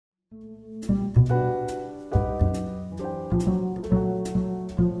Hi,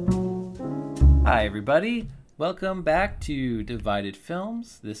 everybody. Welcome back to Divided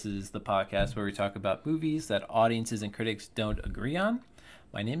Films. This is the podcast where we talk about movies that audiences and critics don't agree on.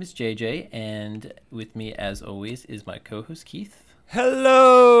 My name is JJ, and with me, as always, is my co-host Keith.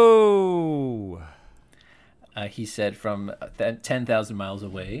 Hello! He said from 10,000 miles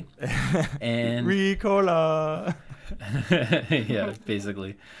away. And Ricola! yeah,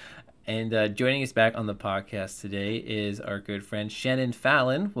 basically. And joining us back on the podcast today is our good friend Shannon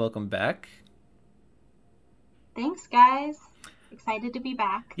Fallon. Welcome back. Thanks, guys. Excited to be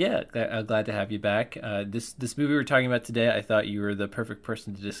back. Yeah, glad to have you back. This movie we're talking about today, I thought you were the perfect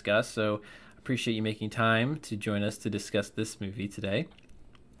person to discuss, so appreciate you making time to join us to discuss this movie today.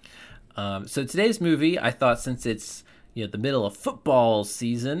 So today's movie, I thought since it's the middle of football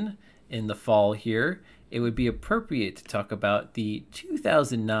season in the fall here, it would be appropriate to talk about the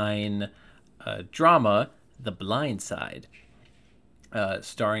 2009 drama The Blind Side,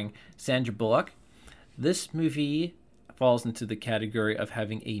 starring Sandra Bullock. This movie falls into the category of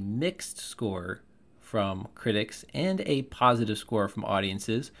having a mixed score from critics and a positive score from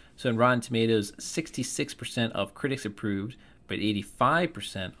audiences. So in Rotten Tomatoes, 66% of critics approved, but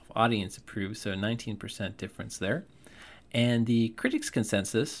 85% of audience approved, so a 19% difference there. And the critics'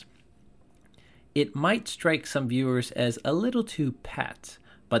 consensus, it might strike some viewers as a little too pat,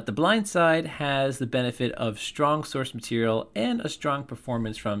 but The Blind Side has the benefit of strong source material and a strong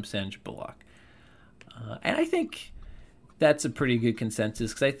performance from Sandra Bullock. And I think that's a pretty good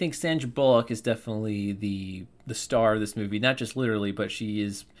consensus, because I think Sandra Bullock is definitely the star of this movie, not just literally, but she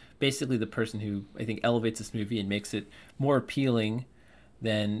is basically the person who I think elevates this movie and makes it more appealing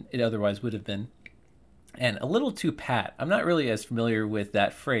than it otherwise would have been. And a little too pat. I'm not really as familiar with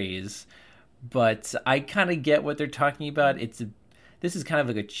that phrase, but I kind of get what they're talking about. This is kind of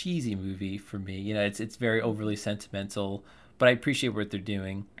like a cheesy movie for me. It's very overly sentimental, but I appreciate what they're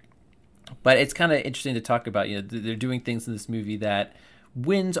doing. But it's kind of interesting to talk about. They're doing things in this movie that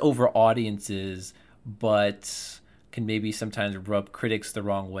wins over audiences, but can maybe sometimes rub critics the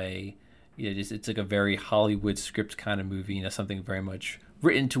wrong way. It's like a very Hollywood script kind of movie. Something very much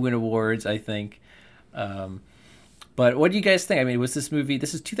written to win awards, I think. But what do you guys think? I mean, was this movie?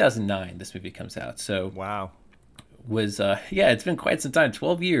 This is 2009. This movie comes out. So wow, it's been quite some time.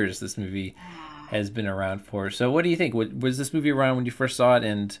 12 years. This movie has been around for. So what do you think? Was this movie around when you first saw it,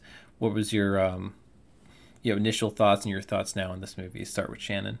 and what was your initial thoughts and your thoughts now on this movie? Start with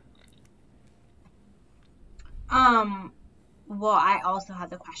Shannon. Well, I also had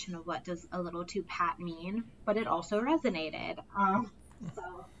the question of what does a little too pat mean, but it also resonated.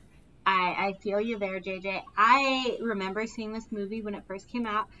 So I feel you there, JJ. I remember seeing this movie when it first came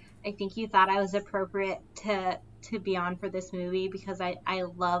out. I think you thought I was appropriate to be on for this movie because I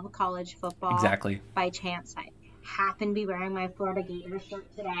love college football. Exactly. By chance, I happen to be wearing my Florida Gators shirt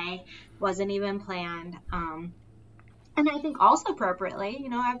today. Wasn't even planned. And I think also appropriately,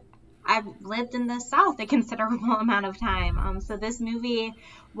 I've lived in the South a considerable amount of time. So this movie,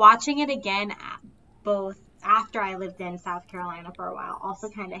 watching it again, both after I lived in South Carolina for a while, also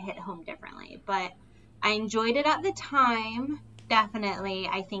kind of hit home differently. But I enjoyed it at the time, definitely.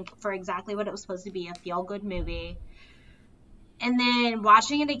 I think for exactly what it was supposed to be, a feel-good movie. And then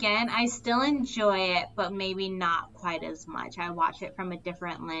watching it again, I still enjoy it, but maybe not quite as much. I watch it from a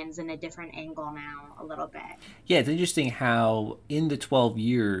different lens and a different angle now a little bit. Yeah, it's interesting how in the 12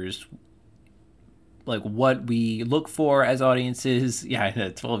 years, like what we look for as audiences,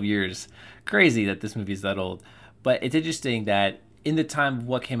 12 years. Crazy that this movie is that old. But it's interesting that in the time of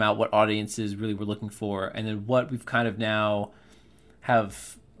what came out, what audiences really were looking for, and then what we've kind of now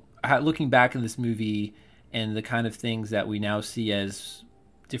have looking back in this movie and the kind of things that we now see as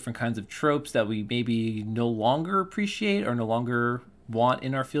different kinds of tropes that we maybe no longer appreciate or no longer want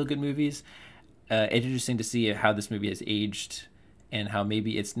in our feel-good movies. It's interesting to see how this movie has aged and how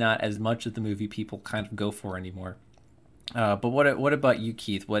maybe it's not as much of the movie people kind of go for anymore. But what about you,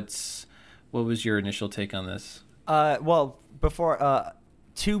 Keith? What was your initial take on this? Well, before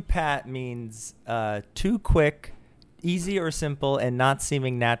too pat means too quick, easy or simple, and not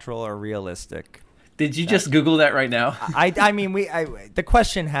seeming natural or realistic. Did you just Google that right now? I mean, the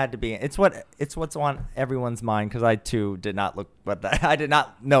question had to be. It's what's on everyone's mind, because I too did not look what that. I did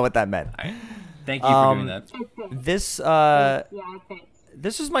not know what that meant. Right. Thank you for doing that.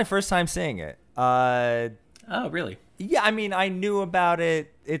 This was my first time seeing it. Oh, really? Yeah, I mean, I knew about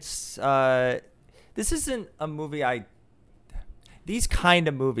it. It's this isn't a movie these kind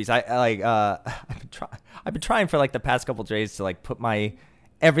of movies I like. I've been trying for like the past couple days to like put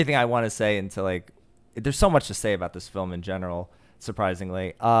everything I want to say into like. There's so much to say about this film in general.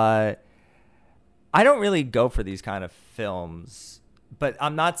 surprisingly. I don't really go for these kind of films, but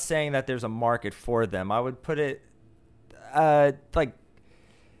I'm not saying that there's a market for them. I would put it like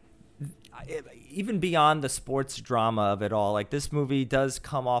even beyond the sports drama of it all. Like this movie does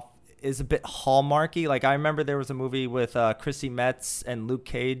come off is a bit hallmarky. Like I remember there was a movie with Chrissy Metz and Luke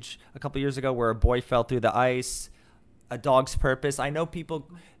Cage a couple years ago where a boy fell through the ice. A Dog's Purpose. I know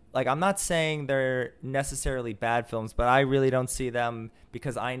people like I'm not saying they're necessarily bad films, but I really don't see them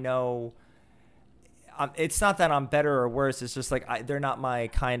because I know. It's not that I'm better or worse. It's just like they're not my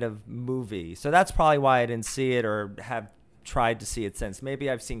kind of movie. So that's probably why I didn't see it or have tried to see it since. Maybe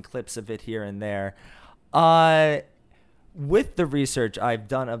I've seen clips of it here and there. With the research I've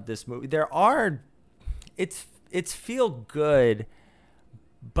done of this movie, it's feel good,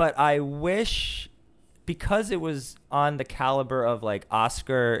 but I wish because it was on the caliber of like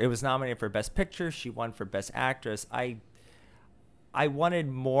Oscar, it was nominated for Best Picture. She won for Best Actress. I wanted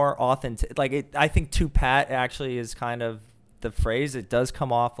more authentic. I think "to Pat" actually is kind of the phrase. It does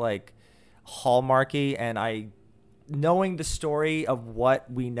come off like hallmarky, and knowing the story of what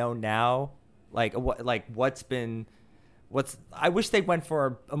we know now, I wish they went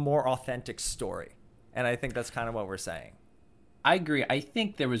for a more authentic story, and I think that's kind of what we're saying. I agree. I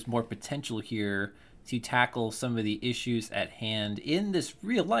think there was more potential here to tackle some of the issues at hand in this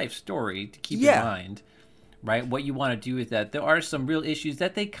real life story. To keep in mind. Right, what you want to do with that. There are some real issues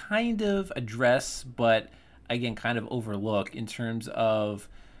that they kind of address, but again, kind of overlook in terms of,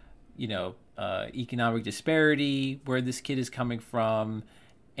 economic disparity, where this kid is coming from,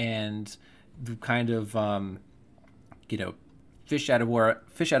 and the kind of, fish out of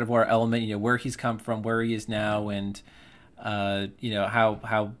water element. Where he's come from, where he is now, and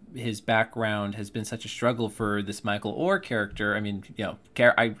how his background has been such a struggle for this Michael Orr character. I mean,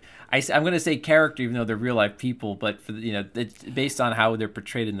 I'm going to say character, even though they're real life people, but for it's based on how they're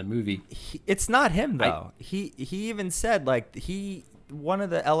portrayed in the movie. It's not him though. He even said one of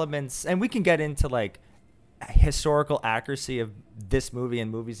the elements, and we can get into like historical accuracy of this movie and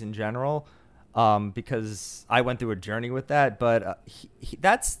movies in general. Because I went through a journey with that, but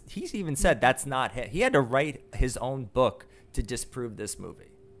he's even said that's not him. He had to write his own book to disprove this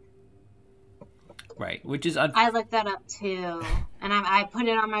movie. Right, which is I looked that up too, and I put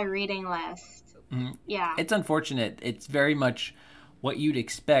it on my reading list. Mm-hmm. Yeah, it's unfortunate. It's very much what you'd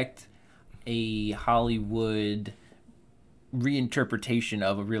expect a Hollywood reinterpretation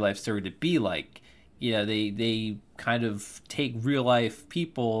of a real life story to be like. They kind of take real life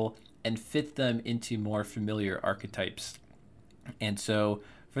people and fit them into more familiar archetypes. And so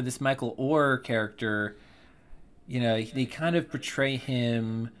for this Michael Orr character, they kind of portray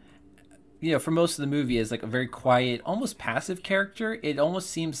him, for most of the movie as like a very quiet, almost passive character. It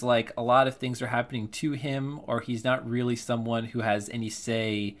almost seems like a lot of things are happening to him, or he's not really someone who has any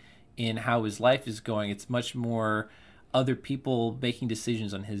say in how his life is going. It's much more other people making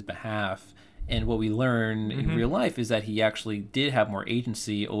decisions on his behalf. And what we learn in real life is that he actually did have more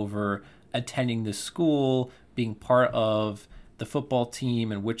agency over attending the school, being part of the football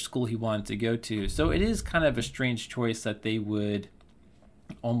team, and which school he wanted to go to. So it is kind of a strange choice that they would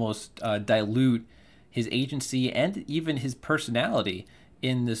almost dilute his agency and even his personality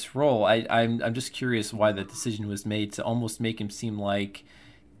in this role. I'm just curious why that decision was made to almost make him seem like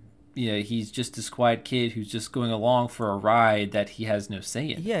he's just this quiet kid who's just going along for a ride that he has no say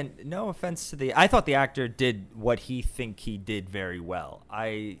in. Yeah, no offense to I thought the actor did what he did very well.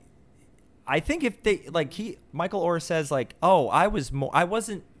 I think if they Michael Orr says I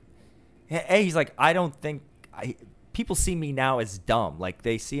wasn't. He's like, I don't think people see me now as dumb. Like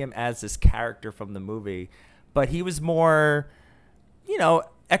they see him as this character from the movie, but he was more,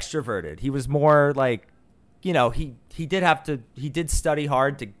 extroverted. He was more like, he did study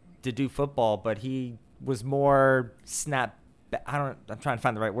hard to do football, but he was more I'm trying to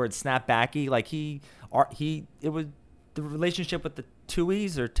find the right word, snapbacky. Like it was the relationship with the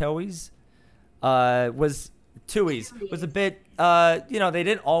Tuohys was a bit, they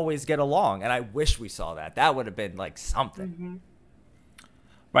didn't always get along, and I wish we saw that. That would have been like something. Mm-hmm.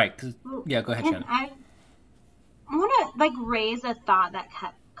 Right. Yeah, go ahead, Shannon. I want to raise a thought that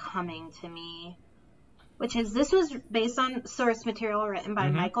kept coming to me, which is this was based on source material written by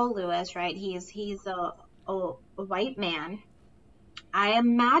Michael Lewis, right? He's a white man. I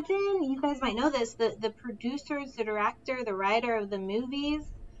imagine you guys might know this. The producers, the director, the writer of the movies,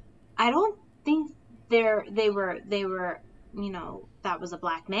 I don't think they were that was a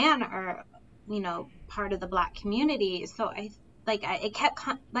black man or part of the black community. So I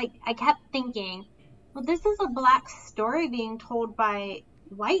kept thinking, well, this is a black story being told by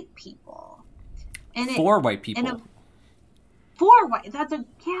white people. For white people. four white. That's a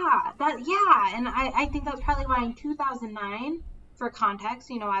yeah. And I think that's probably why in 2009, for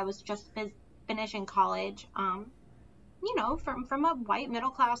context, I was just finishing college. From a white middle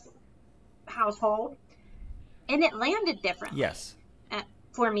class household, and it landed differently. Yes.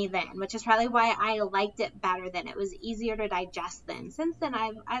 For me then, which is probably why I liked it better then. It was easier to digest then. Since then,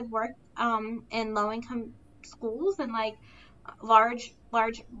 I've worked in low income schools and like large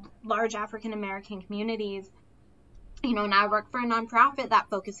African American communities. And I work for a nonprofit that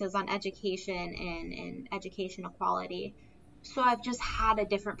focuses on education and education equality. So I've just had a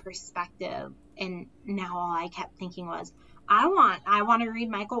different perspective, and now all I kept thinking was, I want to read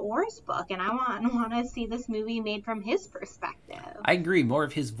Michael Orr's book, and I want to see this movie made from his perspective. I agree, more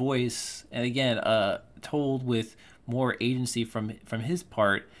of his voice, and again, told with more agency from his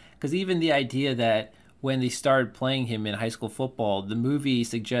part. Because even the idea that when they started playing him in high school football, the movie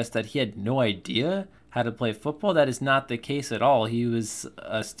suggests that he had no idea how to play football. That is not the case at all. He was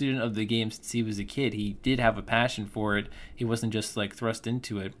a student of the game since he was a kid. He did have a passion for it. He wasn't just like thrust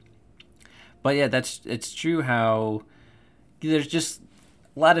into it. But yeah, it's true how there's just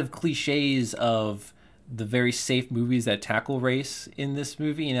a lot of cliches of the very safe movies that tackle race in this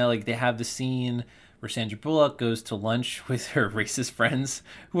movie. Like they have the scene where Sandra Bullock goes to lunch with her racist friends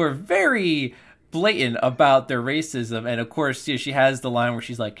who are very blatant about their racism, and of course, she has the line where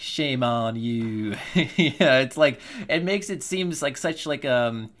she's like, "Shame on you." It's like it makes it seems like such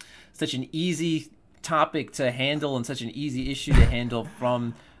an easy topic to handle and such an easy issue to handle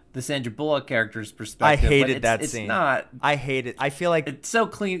from the Sandra Bullock character's perspective. I hated that it's scene. Not. I hate it. I feel like it's so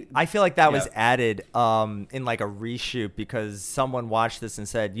clean. I feel like that was added in like a reshoot because someone watched this and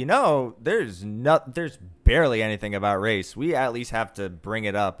said, there's barely anything about race. We at least have to bring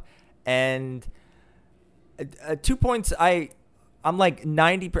it up. And 2 points. I'm like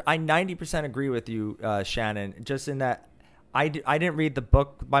 90% agree with you, Shannon. Just in that, I didn't read the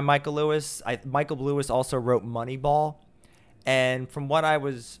book by Michael Lewis. Michael Lewis also wrote Moneyball, and from what I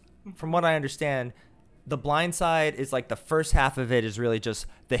understand, The Blind Side is like the first half of it is really just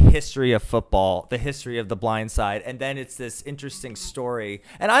the history of football, the history of The Blind Side, and then it's this interesting story.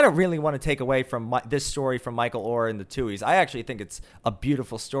 And I don't really want to take away from this story from Michael Orr and the Tuohys. I actually think it's a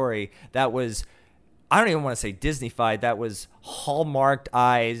beautiful story that was, I don't even want to say Disney-fied, that was hallmarked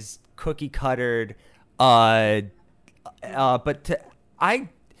eyes, cookie cuttered, I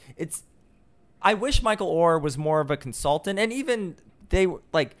wish Michael Orr was more of a consultant, and even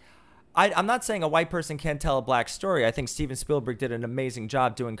I'm not saying a white person can't tell a black story. I think Steven Spielberg did an amazing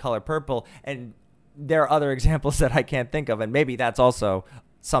job doing Color Purple, and there are other examples that I can't think of, and maybe that's also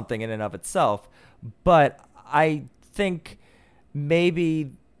something in and of itself. But I think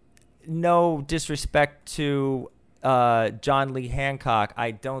maybe, no disrespect to John Lee Hancock,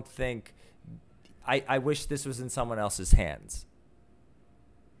 I don't think I wish this was in someone else's hands.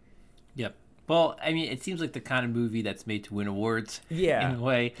 Yep. Well, I mean, it seems like the kind of movie that's made to win awards. Yeah. In a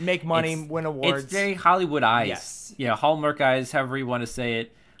way. Make money, win awards. It's very Hollywood eyes. Yes. Yeah, Hallmark eyes, however you want to say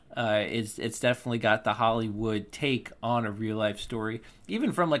it. It's definitely got the Hollywood take on a real life story.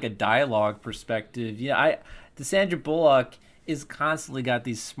 Even from like a dialogue perspective, the Sandra Bullock is constantly got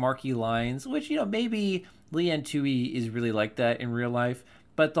these smarky lines, which, maybe Leanne Tui is really like that in real life.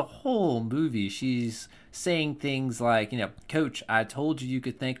 But the whole movie, she's saying things like, Coach, I told you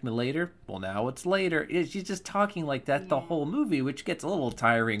could thank me later. Well, now it's later. She's just talking like that the whole movie, which gets a little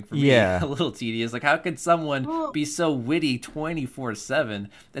tiring for me, a little tedious. Like, how could someone be so witty 24/7?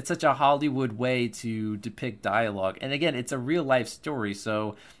 That's such a Hollywood way to depict dialogue. And again, it's a real life story,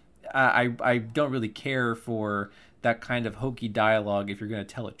 so I don't really care for that kind of hokey dialogue if you're going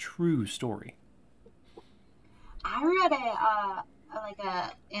to tell a true story. I read a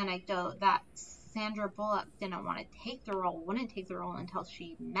anecdote that Sandra Bullock wouldn't take the role until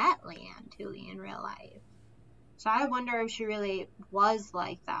she met Leanne Tui in real life. So I wonder if she really was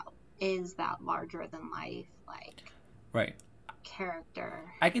like that, is that larger than life, right,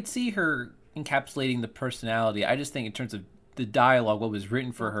 character. I could see her encapsulating the personality. I just think in terms of the dialogue, what was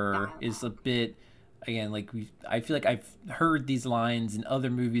written for her is a bit, again, I feel like I've heard these lines in other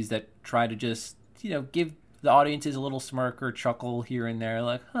movies that try to just, give the audiences a little smirk or chuckle here and there,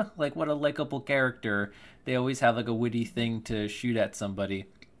 like, what a likable character. They always have like a witty thing to shoot at somebody.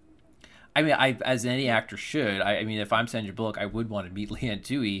 I mean, as any actor should. I mean, if I'm Sandra Bullock, I would want to meet Leanne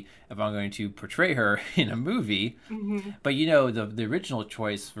Tui if I'm going to portray her in a movie. Mm-hmm. But the original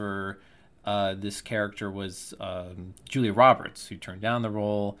choice for this character was Julia Roberts, who turned down the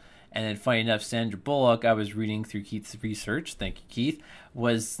role. And then, funny enough, Sandra Bullock, I was reading through Keith's research, thank you, Keith,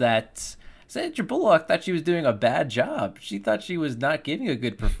 was that Sandra Bullock thought she was doing a bad job. She thought she was not giving a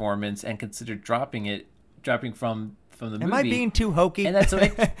good performance and considered dropping from from the movie. Am I being too hokey? And that's what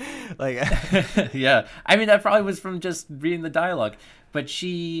like, yeah. I mean, that probably was from just reading the dialogue. But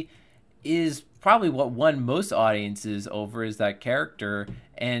she is probably what won most audiences over is that character.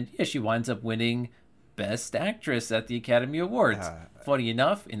 And yeah, she winds up winning Best Actress at the Academy Awards. Funny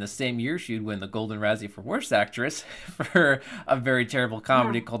enough, in the same year, she'd win the Golden Razzie for Worst Actress for a very terrible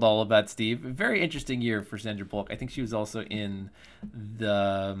comedy called All About Steve. A very interesting year for Sandra Bullock. I think she was also in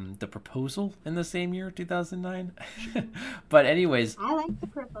the Proposal in the same year, 2009. But anyways, I like The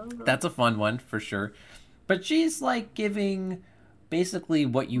Proposal. that's a fun one for sure. But she's like giving basically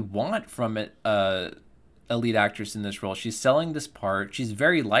what you want from it, a lead actress in this role. She's selling this part. She's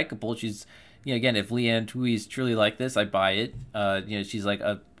very likable. She's, you know, again, if Leanne Tui is truly like this, I buy it. You know, she's like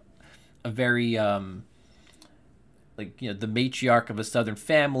a very like, you know, the matriarch of a Southern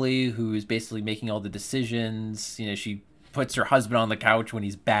family who is basically making all the decisions. You know, she puts her husband on the couch when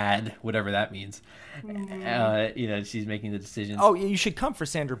he's bad, whatever that means. You know, she's making the decisions. oh, you should come for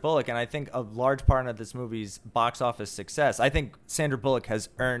Sandra Bullock, and I think a large part of this movie's box office success. I think Sandra Bullock has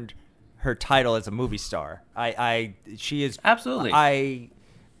earned her title as a movie star. She is Absolutely.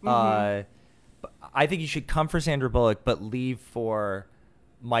 I think you should come for Sandra Bullock, but leave for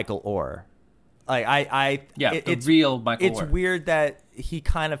Michael Orr. It's real Michael Orr. It's weird that he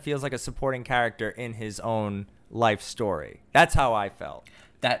kind of feels like a supporting character in his own life story. That's how I felt.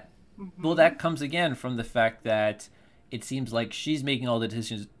 Well, that comes again from the fact that it seems like she's making all the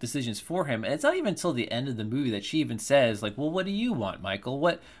decisions for him, and it's not even until the end of the movie that she even says, like, "Well, what do you want, Michael?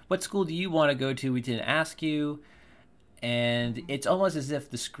 What school do you want to go to? We didn't ask you." And it's almost as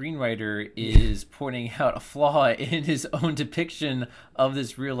if the screenwriter is pointing out a flaw in his own depiction of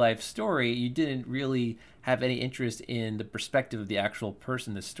this real life story. You didn't really have any interest in the perspective of the actual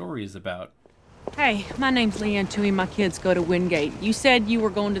person the story is about. Hey, my name's Leanne Tui. My kids go to Wingate. You said you were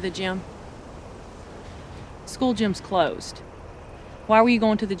going to the gym? School gym's closed. Why were you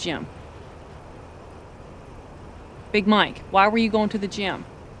going to the gym? Big Mike, why were you going to the gym?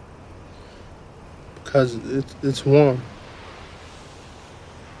 Because it's warm.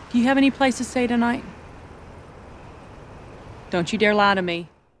 Do you have any place to stay tonight? Don't you dare lie to me.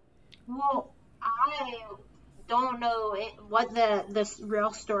 Well, I don't know what the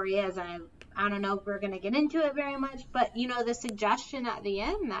real story is. I don't know if we're going to get into it very much, but, you know, the suggestion at the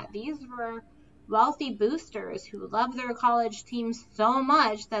end that these were wealthy boosters who loved their college teams so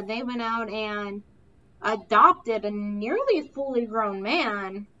much that they went out and adopted a nearly fully grown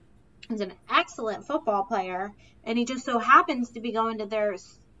man who's an excellent football player, and he just so happens to be going to their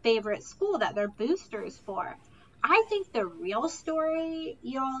favorite school that they're boosters for. I think the real story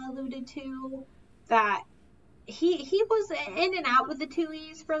y'all alluded to, that he was in and out with the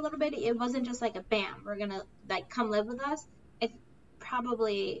Tuies for a little bit. It wasn't just like a bam, we're gonna like come live with us. It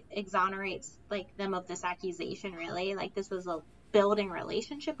probably exonerates like them of this accusation, really. Like this was a building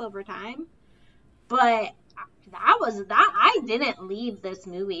relationship over time. But I didn't leave this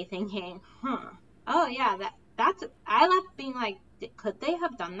movie thinking, oh yeah, that's I left being like, could they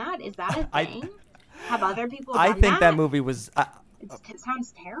have done that? Is that a thing? Have other people done that? I think that movie was it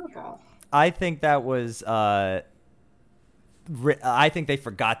sounds terrible. I think that was I think they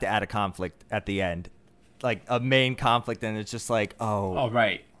forgot to add a conflict at the end, like a main conflict, and it's just like, oh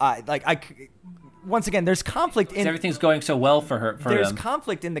right, once again, there's conflict in everything's going so well for her. There's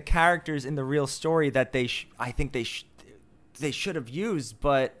conflict in the characters in the real story that I think they should have used,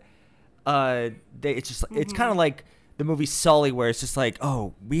 but it's just it's kind of like the movie Sully, where it's just like,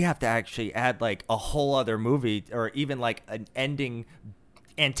 oh, we have to actually add like a whole other movie, or even like an ending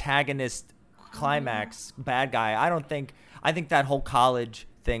antagonist climax bad guy. I think that whole college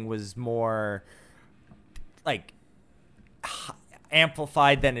thing was more like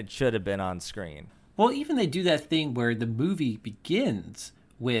amplified than it should have been on screen. Well, even they do that thing where the movie begins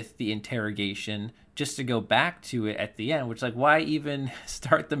with the interrogation just to go back to it at the end, which, like, why even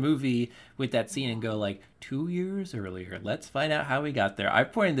start the movie with that scene and go like 2 years earlier, let's find out how we got there. I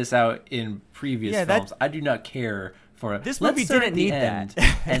pointed this out in previous films. I do not care for this movie. Didn't need that.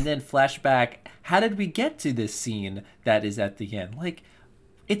 And then flashback, how did we get to this scene that is at the end? Like,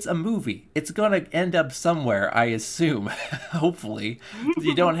 it's a movie. It's going to end up somewhere, I assume. Hopefully.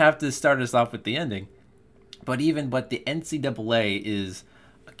 You don't have to start us off with the ending. But even what the NCAA is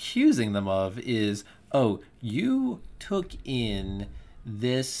accusing them of is, oh, you took in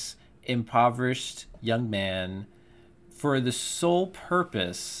this impoverished young man for the sole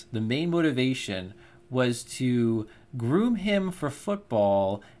purpose, the main motivation was to groom him for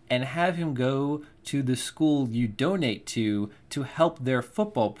football and have him go to the school you donate to help their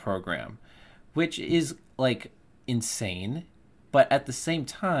football program, which is like insane. But at the same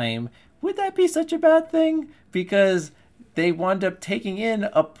time, would that be such a bad thing? Because they wound up taking in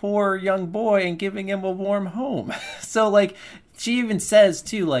a poor young boy and giving him a warm home. So, like, she even says,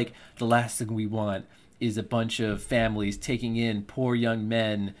 too, like, the last thing we want is a bunch of families taking in poor young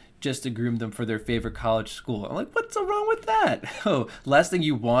men just to groom them for their favorite college school. I'm like, what's so wrong with that? Oh, last thing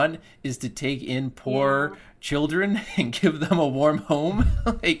you want is to take in poor children and give them a warm home?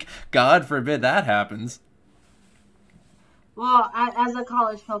 Like, God forbid that happens. Well, as a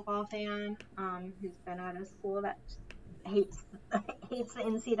college football fan, who's been at a school that hates hates the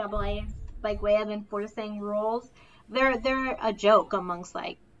NCAA's like way of enforcing rules, they're a joke amongst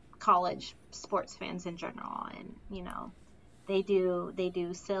like college sports fans in general, and you know, they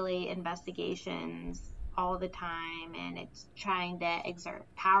do silly investigations all the time, and it's trying to exert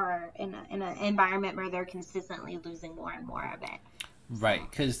power in an environment where they're consistently losing more and more of it. Right,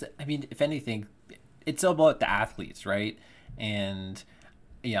 because I mean, if anything, it's all about the athletes, right? And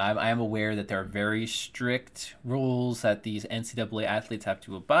yeah, I'm aware that there are very strict rules that these NCAA athletes have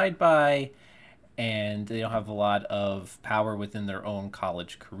to abide by, and they don't have a lot of power within their own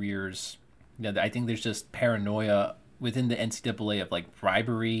college careers. You know, I think there's just paranoia within the NCAA of like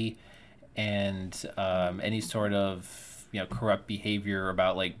bribery and any sort of, you know, corrupt behavior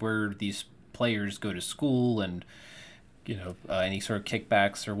about like where these players go to school and, you know, any sort of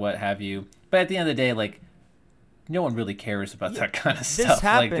kickbacks or what have you. But at the end of the day, like, no one really cares about that kind of stuff. This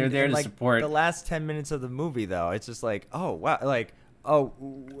happened like, they're there in, to like, support the last 10 minutes of the movie, though. It's just like, oh, wow. Like, oh,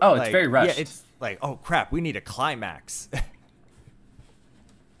 it's very rushed. Yeah, it's like, oh, crap. We need a climax.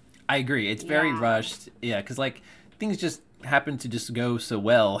 I agree. It's very rushed. Yeah, because like things just happen to just go so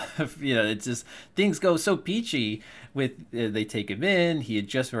well. You know, it's just things go so peachy. With they take him in, he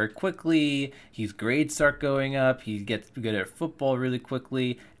adjusts very quickly. His grades start going up. He gets good at football really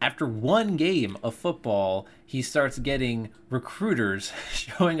quickly. After one game of football, he starts getting recruiters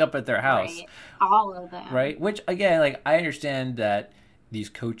showing up at their house. Right. All of them. Right? Which again, like I understand that these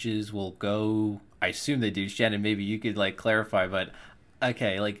coaches will go. I assume they do. Shannon, maybe you could like clarify, but.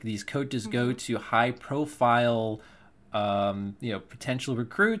 Okay, like these coaches go to high-profile, you know, potential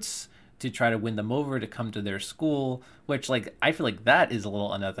recruits to try to win them over to come to their school. Which, like, I feel like that is a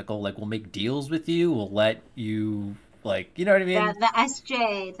little unethical. Like, we'll make deals with you. We'll let you, like, you know what I mean?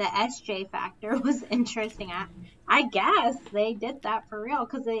 The SJ factor was interesting. I guess they did that for real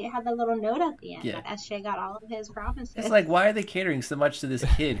because they had the little note at the end that SJ got all of his promises. It's like, why are they catering so much to this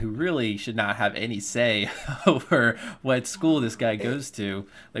kid who really should not have any say over what school this guy goes to?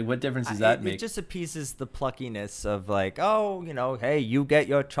 Like, what difference does that make? It just appeases the pluckiness of like, oh, you know, hey, you get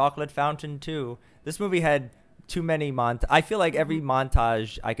your chocolate fountain too. This movie had too many I feel like every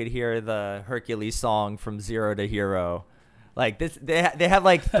montage I could hear the Hercules song from Zero to Hero. Like this, they have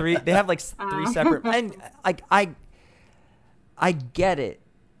like three separate, and like I get it,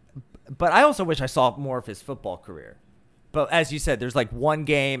 but I also wish I saw more of his football career. But as you said, there's like one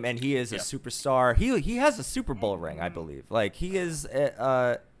game, and he is a superstar. He has a Super Bowl ring, I believe. Like he is,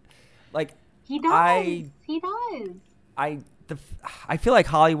 like he does. He does. I feel like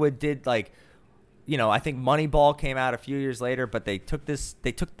Hollywood did like. You know, I think Moneyball came out a few years later, but they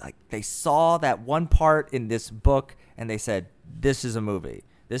saw that one part in this book and they said, this is a movie.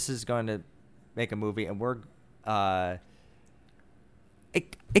 This is going to make a movie. And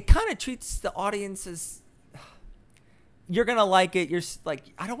it kind of treats the audience as, you're going to like it. You're like,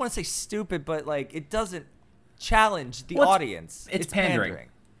 I don't want to say stupid, but like, it doesn't challenge the audience. It's pandering.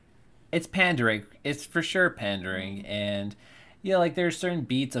 It's pandering. It's for sure pandering. And, yeah, like there's certain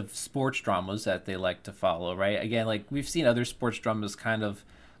beats of sports dramas that they like to follow, right? Again, like we've seen other sports dramas kind of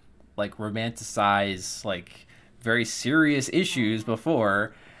like romanticize like very serious issues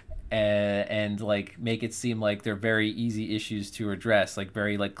before and like make it seem like they're very easy issues to address, like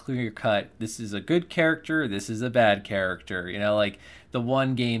very like clear cut. This is a good character. This is a bad character. You know, like the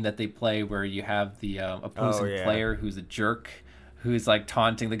one game that they play where you have the opposing player who's a jerk, who's like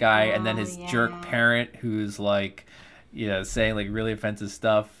taunting the guy, and then his jerk parent who's like, you know, saying like really offensive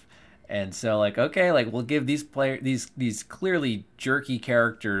stuff. And so like, okay, like we'll give these these clearly jerky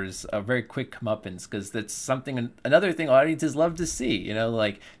characters a very quick comeuppance, because that's another thing audiences love to see. You know,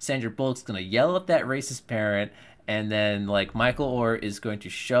 like Sandra Bullock's gonna yell at that racist parent, and then like Michael Orr is going to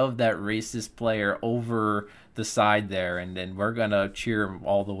shove that racist player over the side there, and then we're gonna cheer him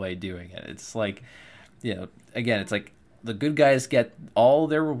all the way doing it. It's like, you know, again, it's like the good guys get all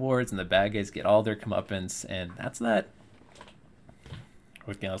their rewards and the bad guys get all their comeuppance, and that's that.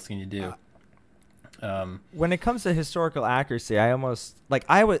 What else can you do? When it comes to historical accuracy,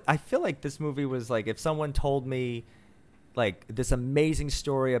 I feel like this movie was like if someone told me like this amazing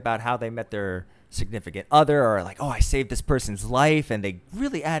story about how they met their significant other, or like, oh, I saved this person's life, and they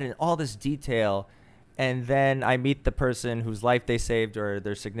really add in all this detail. And then I meet the person whose life they saved or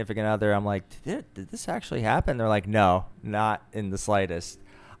their significant other. I'm like, did this actually happen? They're like, no, not in the slightest.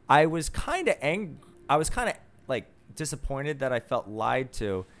 I was kind of like disappointed that I felt lied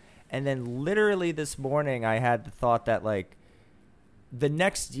to. And then literally this morning I had the thought that like the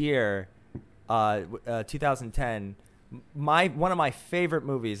next year, 2010, one of my favorite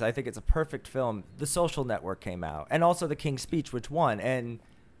movies, I think it's a perfect film, The Social Network came out, and also The King's Speech, which won. And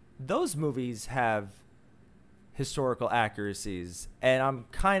those movies have historical accuracies, and I'm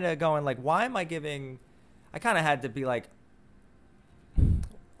kind of going like, why am I giving? I kind of had to be like,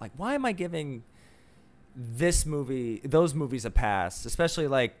 why am I giving those movies a pass? Especially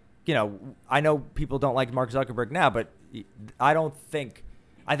like, you know, I know people don't like Mark Zuckerberg now, but I think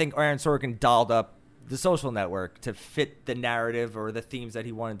Aaron Sorkin dolled up The Social Network to fit the narrative or the themes that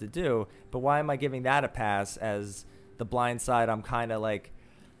he wanted to do. But why am I giving that a pass? As The Blind Side, I'm kind of like,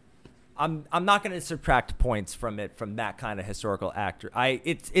 I'm not going to subtract points from that kind of historical actor.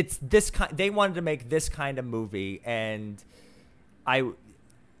 It's this kind. They wanted to make this kind of movie, and I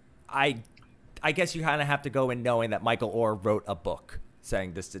guess you kind of have to go in knowing that Michael Orr wrote a book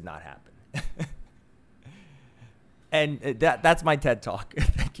saying this did not happen. And that's my TED Talk.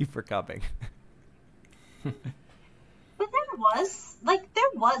 Thank you for coming. But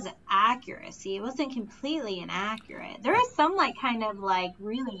there was accuracy. It wasn't completely inaccurate. There is some like kind of like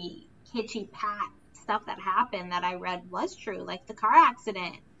really kitschy stuff that happened that I read was true, like the car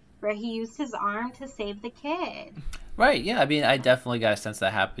accident where he used his arm to save the kid. Right. Yeah. I mean, I definitely got a sense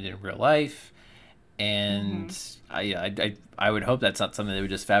that happened in real life, and I would hope that's not something they would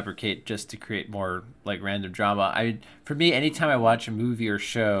just fabricate just to create more like random drama. For me, anytime I watch a movie or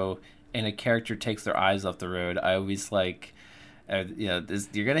show and a character takes their eyes off the road, I always like, you're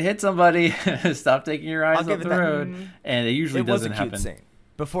gonna hit somebody. Stop taking your eyes off the road. And it usually doesn't happen. Scene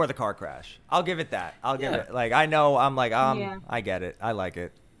before the car crash. I'll give it that. I'll give it. Like, I know. I'm like, I get it. I like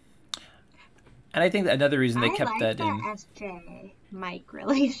it. And I think that another reason they kept that in SJ Mike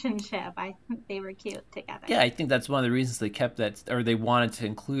relationship. I think they were cute together. Yeah, I think that's one of the reasons they kept that, or they wanted to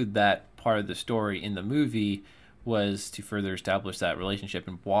include that part of the story in the movie, was to further establish that relationship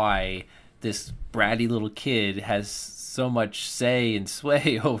and why this bratty little kid has so much say and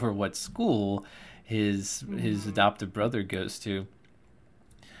sway over what school his adoptive brother goes to.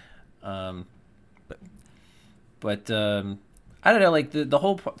 But I don't know, like the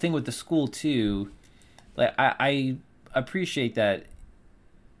whole thing with the school too. Like I appreciate that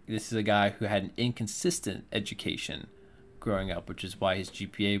this is a guy who had an inconsistent education growing up, which is why his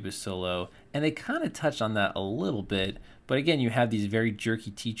GPA was so low. And they kind of touched on that a little bit. But again, you have these very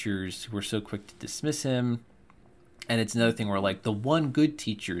jerky teachers who are so quick to dismiss him. And it's another thing where like the one good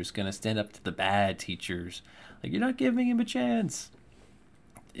teacher is going to stand up to the bad teachers. Like, you're not giving him a chance.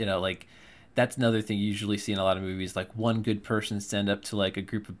 You know, like that's another thing you usually see in a lot of movies. Like one good person stand up to like a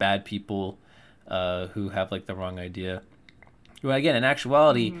group of bad people who have like the wrong idea. Well, again, in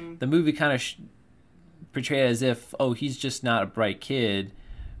actuality, the movie kind of portrayed as if, oh, he's just not a bright kid.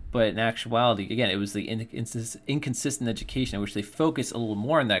 But in actuality, again, it was the inconsistent education, which they focus a little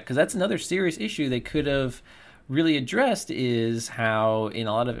more on that. Because that's another serious issue they could have really addressed, is how in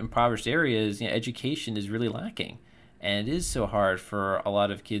a lot of impoverished areas, education is really lacking. And it is so hard for a lot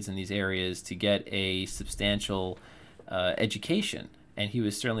of kids in these areas to get a substantial education. And he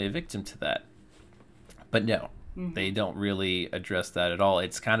was certainly a victim to that. But no, they don't really address that at all.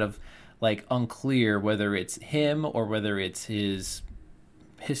 It's kind of like unclear whether it's him or whether it's his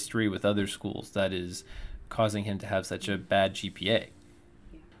history with other schools that is causing him to have such a bad GPA.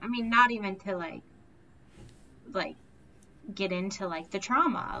 I mean, not even to like get into like the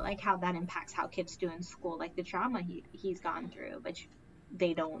trauma, like how that impacts how kids do in school, like the trauma he's gone through, which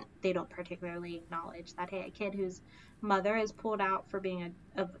they don't particularly acknowledge that, hey, a kid whose mother is pulled out for being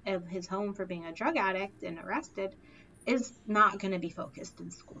of his home for being a drug addict and arrested is not going to be focused in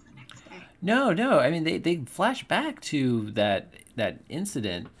school the next day. No. I mean, they flash back to that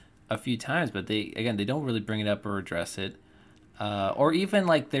incident a few times, but they don't really bring it up or address it. Or even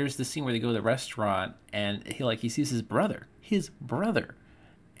like there's the scene where they go to the restaurant and he sees his brother,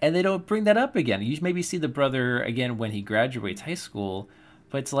 and they don't bring that up again. You maybe see the brother again when he graduates high school,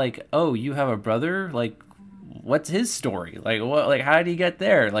 but it's like, oh, you have a brother? Like, what's his story? Like, what? Like, how did he get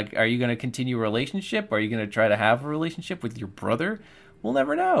there? Like, are you going to continue a relationship? Are you going to try to have a relationship with your brother? We'll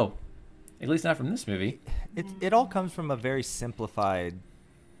never know. At least not from this movie. It all comes from a very simplified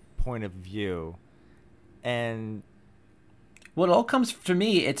point of view, and it all comes to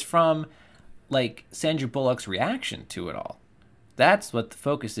me. It's from like Sandra Bullock's reaction to it all. that's what the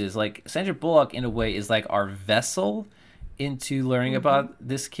focus is. Like Sandra Bullock, in a way, is like our vessel into learning about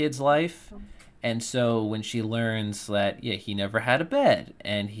this kid's life. And so when she learns that, yeah, he never had a bed,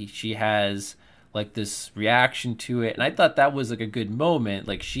 and she has like this reaction to it, and I thought that was like a good moment.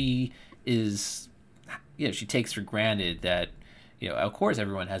 Like she is, she takes for granted that, of course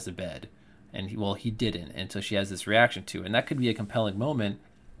everyone has a bed, and he didn't, and so she has this reaction to it, and that could be a compelling moment.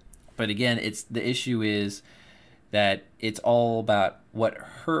 But again, the issue is that it's all about what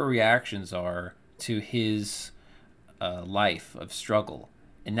her reactions are to his life of struggle,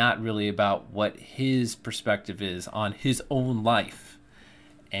 and not really about what his perspective is on his own life.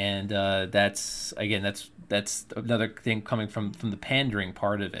 And that's another thing coming from the pandering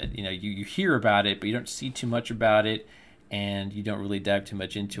part of it. You hear about it, but you don't see too much about it, and you don't really dive too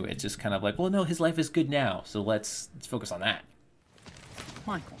much into it. It's just kind of like, well, no, his life is good now, so let's focus on that.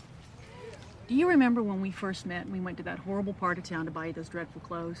 Michael, do you remember when we first met and we went to that horrible part of town to buy you those dreadful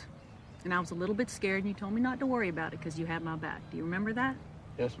clothes? And I was a little bit scared, and you told me not to worry about it because you had my back. Do you remember that?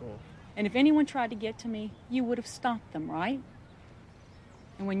 Yes, ma'am. And if anyone tried to get to me, you would have stopped them, right?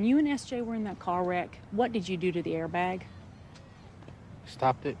 And when you and SJ were in that car wreck, what did you do to the airbag?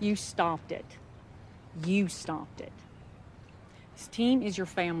 Stopped it? You stopped it. You stopped it. This team is your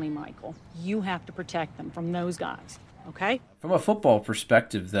family, Michael. You have to protect them from those guys, okay? From a football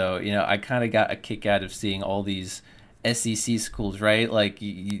perspective, though, I kind of got a kick out of seeing all these SEC schools, right? Like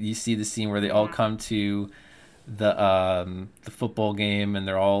you see the scene where they all come to the football game, and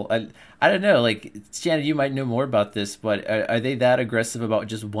they're all I don't know, like Shannon, you might know more about this, but are they that aggressive about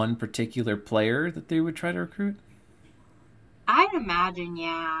just one particular player that they would try to recruit? I'd imagine,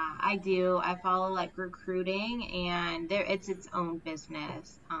 yeah, I do. I follow like recruiting, and it's its own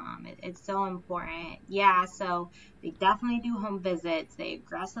business. It's so important. Yeah, so they definitely do home visits. They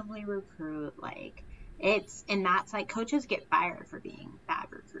aggressively recruit, and that's like coaches get fired for being bad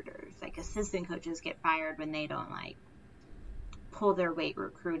recruiters. Like assistant coaches get fired when they don't pull their weight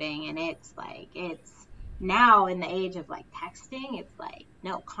recruiting. And it's now in the age of texting, it's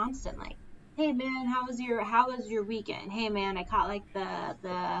no, constant, hey man, how was your weekend? Hey man, I caught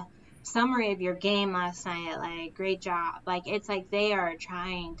the summary of your game last night. Great job. It's they are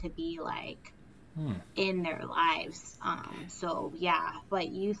trying to be in their lives. So yeah, what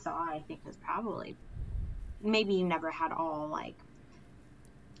you saw, I think, was probably, maybe you never had all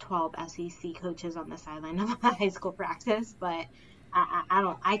 12 SEC coaches on the sideline of a high school practice, but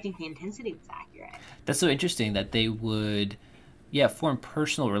I think the intensity was accurate. That's so interesting that they would form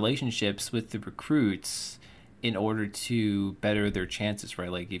personal relationships with the recruits in order to better their chances,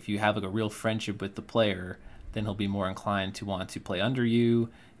 right? If you have a real friendship with the player, then he'll be more inclined to want to play under you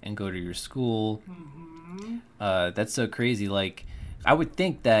and go to your school. Mm-hmm. That's so crazy. I would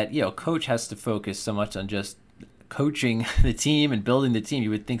think that, coach has to focus so much on just coaching the team and building the team. You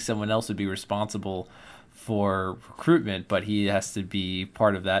would think someone else would be responsible for recruitment, but he has to be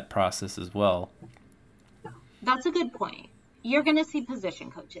part of that process as well. That's a good point. You're going to see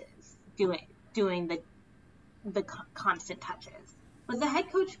position coaches doing the constant touches. But the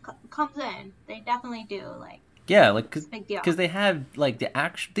head coach comes in. They definitely do. Because they have they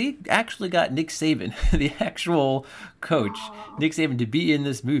actually got Nick Saban, the actual coach, Nick Saban, to be in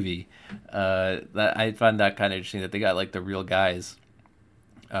this movie. That I find that kind of interesting that they got the real guys.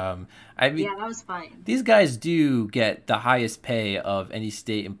 Yeah, that was fun. These guys do get the highest pay of any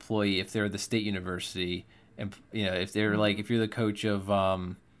state employee if they're the state university, and if they're if you're the coach of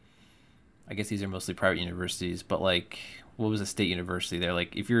I guess these are mostly private universities, but what was a state university there?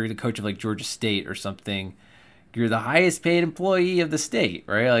 If you're the coach of Georgia State or something, you're the highest paid employee of the state,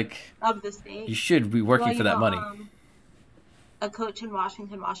 right? Of the state. You should be working for that money. A coach in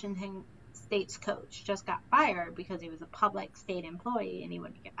Washington State's coach just got fired because he was a public state employee and he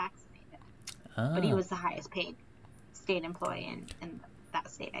wouldn't get vaccinated. But he was the highest paid state employee in that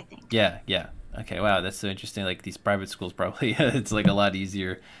state, I think. Yeah. Okay, wow, that's so interesting. These private schools probably, it's a lot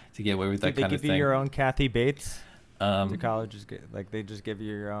easier to get away with that kind of thing. Did they give you your own Kathy Bates? The colleges they just give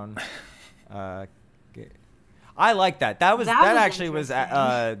you your own. I like that. That actually was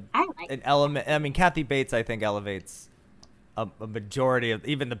an element. I mean, Kathy Bates, I think, elevates a majority of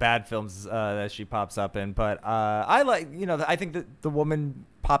even the bad films that she pops up in. But I like, I think that the woman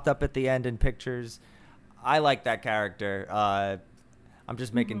popped up at the end in pictures. I like that character. I'm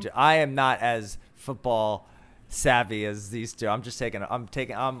just making. I am not as football savvy as these two.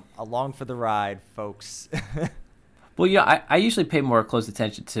 I'm along for the ride, folks. Well, yeah, I usually pay more close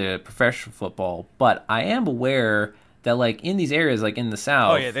attention to professional football, but I am aware that in these areas, in the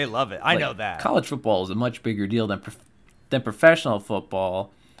South, oh yeah, they love it. I know that college football is a much bigger deal than professional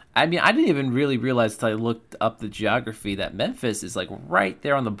football. I mean, I didn't even really realize until I looked up the geography that Memphis is like right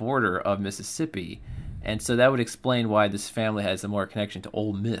there on the border of Mississippi, and so that would explain why this family has a more connection to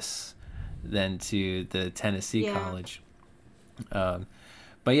Ole Miss than to the Tennessee college.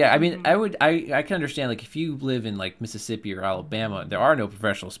 But yeah, I mean, I can understand, like, if you live in like Mississippi or Alabama, there are no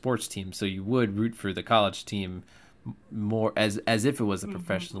professional sports teams, so you would root for the college team more as if it was a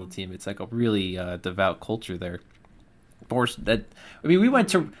professional team. It's like a really devout culture there. We went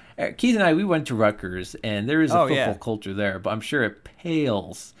to Keith and we went to Rutgers, and there is a football culture there, but I'm sure it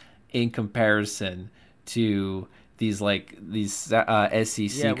pales in comparison to these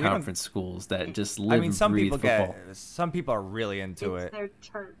SEC conference schools that just live and breathe football. Some people are really into it's it. Their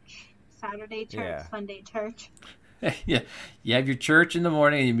church, Saturday church, Sunday church. Yeah, you have your church in the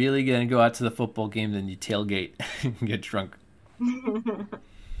morning, and you immediately gonna go out to the football game, then you tailgate and get drunk.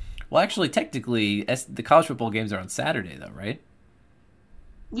 Well, actually, technically, the college football games are on Saturday, though, right?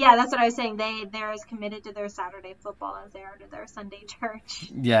 Yeah, that's what I was saying. They're as committed to their Saturday football as they are to their Sunday church.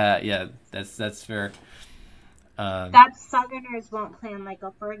 Yeah, that's fair. That Southerners won't plan, like,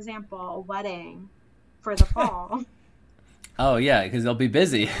 for example, a wedding for the fall. Oh yeah, because they'll be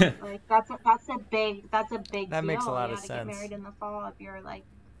busy. Like that's a big That deal. makes a lot you of gotta sense. Get married in the fall if you're like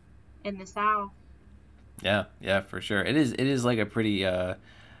in the South. Yeah, for sure. It is like a pretty a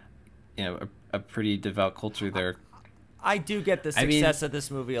pretty devout culture there. I do get the success of this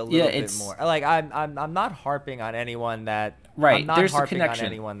movie a little bit more. Like I'm not harping on anyone that right. I'm not There's harping a on connection.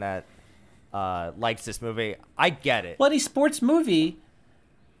 anyone that likes this movie. I get it. Well, any sports movie,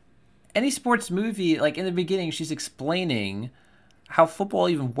 like in the beginning, she's explaining how football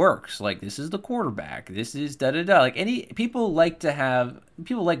even works. Like, this is the quarterback. This is da-da-da. Like, people like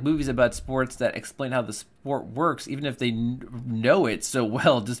movies about sports that explain how the sport works, even if they know it so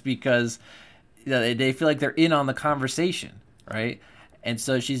well, just because they feel like they're in on the conversation, right? And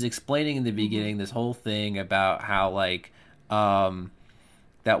so she's explaining in the beginning this whole thing about how, like,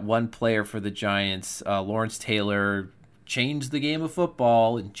 that one player for the Giants, Lawrence Taylor, changed the game of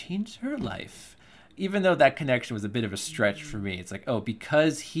football and changed her life. Even though that connection was a bit of a stretch for me. It's like, oh,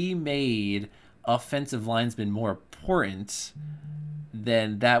 because he made offensive linemen more important,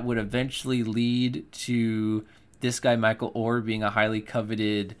 then that would eventually lead to this guy, Michael Orr, being a highly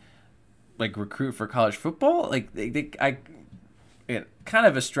coveted, like, recruit for college football. Like, kind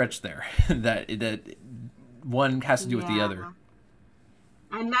of a stretch there that one has to do with the other.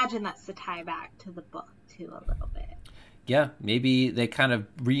 I imagine that's the tie back to the book too, a little bit. Yeah, maybe they kind of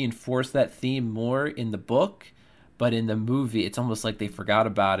reinforce that theme more in the book, but in the movie, it's almost like they forgot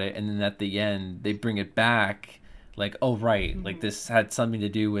about it, and then at the end, they bring it back, like, oh, right, like this had something to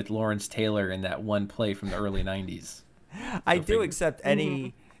do with Lawrence Taylor and that one play from the early 90s. I do accept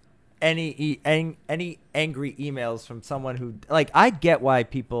any angry emails from someone who, like, I get why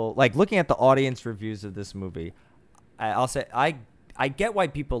people, like, looking at the audience reviews of this movie, I'll say I get why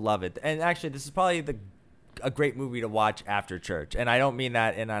people love it. And actually, this is probably a great movie to watch after church. And I don't mean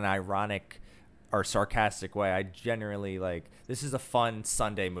that in an ironic or sarcastic way. I generally, like, this is a fun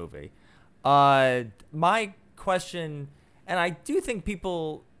Sunday movie. My question, and I do think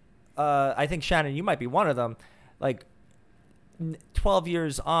people, I think, Shannon, you might be one of them, like, 12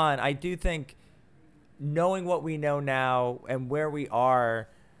 years on, I do think knowing what we know now and where we are,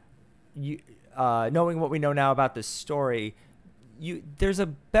 knowing what we know now about this story, there's a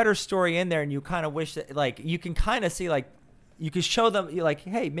better story in there, and you kind of wish that, like, you can kind of see, like, you could show them, you're like,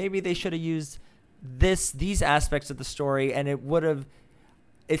 hey, maybe they should have used these aspects of the story, and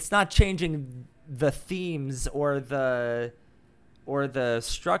it's not changing the themes or the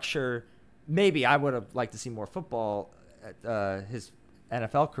structure. Maybe I would have liked to see more football at his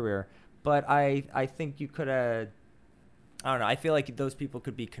NFL career, but I think you could have, I don't know, I feel like those people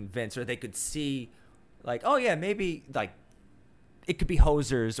could be convinced, or they could see, like, oh yeah, maybe, like, it could be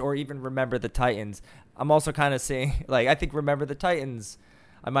Hosers or even Remember the Titans. I'm also kind of saying, like, I think Remember the Titans,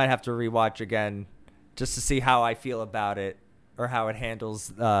 I might have to rewatch again just to see how I feel about it or how it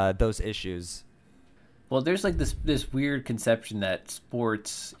handles those issues. Well, there's like this weird conception that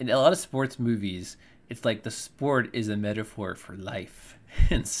sports, in a lot of sports movies, it's like the sport is a metaphor for life.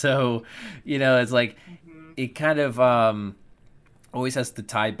 And so, it's like it kind of always has to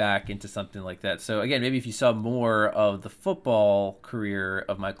tie back into something like that. So again, maybe if you saw more of the football career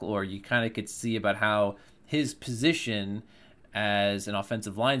of Michael Orr, you kind of could see about how his position as an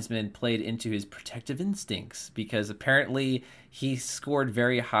offensive lineman played into his protective instincts, because apparently he scored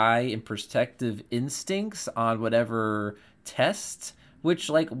very high in protective instincts on whatever test, which,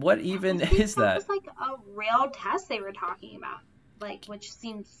 like, what even is that? That was like a real test they were talking about. like, which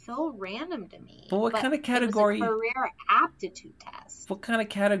seems so random to me. But what kind of category? It was a career aptitude test. What kind of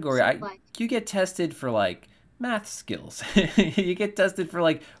category? So, You get tested for like math skills. You get tested for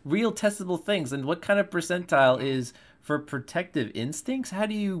like real testable things. And what kind of percentile is for protective instincts? How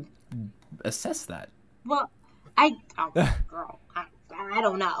do you assess that? Well, girl, I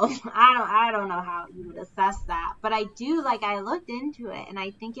don't know. I don't know how you would assess that. But I do, like, I looked into it, and I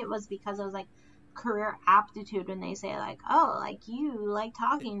think it was because I was like, career aptitude, when they say like, oh, like, you like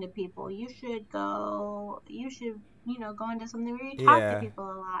talking to people, you should go into something where you talk to people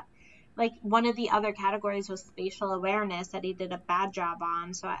a lot. Like, one of the other categories was spatial awareness that he did a bad job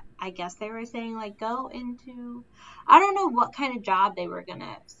on. So I guess they were saying, like, go into... I don't know what kind of job they were going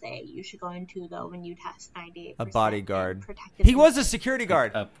to say you should go into, though, when you test 98%. A bodyguard. He was a security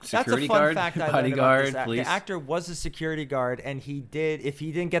guard. That's a fun fact I learned about this. The actor was a security guard, and if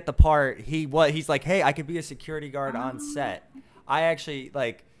he didn't get the part, he's like, hey, I could be a security guard on set. I actually,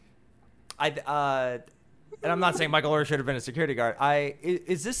 like... And I'm not saying Michael Orr should have been a security guard.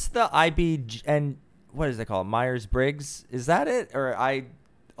 Is this the IB and what is it called? Myers-Briggs? Is that it? Or I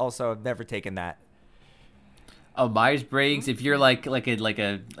also have never taken that. Oh, Myers-Briggs. If you're like a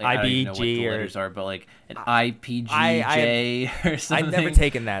IBG, I don't even know what the letters are, but like an IPGJ or something. I've never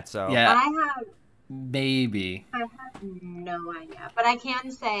taken that, so yeah. Maybe. I have no idea, but I can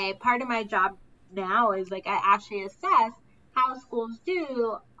say part of my job now is like I actually assess how schools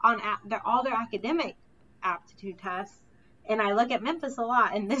do on all their academic aptitude tests, and I look at Memphis a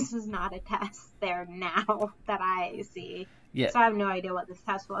lot, and this is not a test there now that I see. Yeah. So I have no idea what this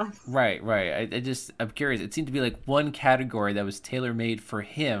test was. Right. I'm curious. It seemed to be like one category that was tailor-made for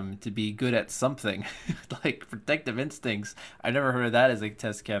him to be good at something, like protective instincts. I never heard of that as a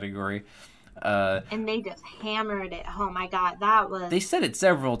test category. And they just hammered it home. I got that was. They said it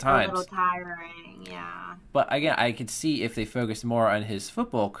several times. A little tiring, yeah. But again, I could see if they focused more on his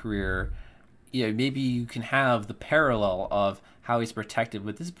football career. Maybe you can have the parallel of how he's protected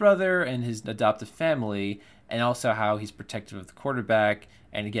with his brother and his adoptive family, and also how he's protected with the quarterback.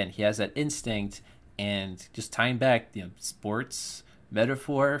 And again, he has that instinct, and just tying back, sports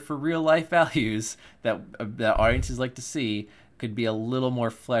metaphor for real life values that audiences like to see could be a little more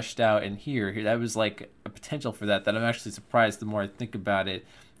fleshed out in here. That was like a potential for that I'm actually surprised the more I think about it,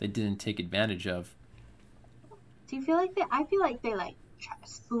 they didn't take advantage of. Do you feel like I feel like they like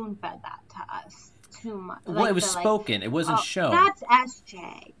spoon-fed that to us too much. Well, it was spoken. It wasn't shown. That's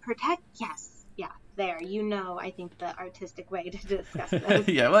SJ. Yes. Yeah, there. I think the artistic way to discuss this.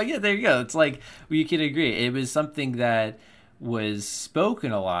 Yeah, there you go. It's like, you can agree. It was something that was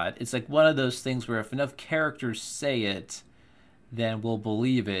spoken a lot. It's like one of those things where if enough characters say it, then we'll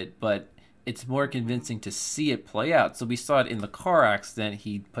believe it. But it's more convincing to see it play out. So we saw it in the car accident.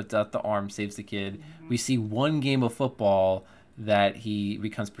 He puts out the arm, saves the kid. Mm-hmm. We see one game of football that he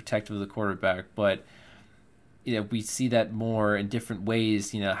becomes protective of the quarterback, but we see that more in different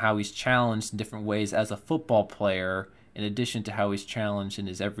ways, how he's challenged in different ways as a football player in addition to how he's challenged in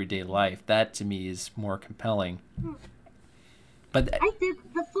his everyday life. That to me is more compelling. But I did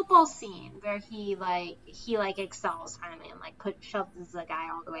the football scene where he excels finally and shoves the guy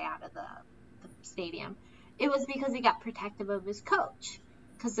all the way out of the stadium. It was because he got protective of his coach,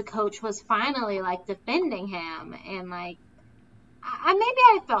 because the coach was finally defending him, and maybe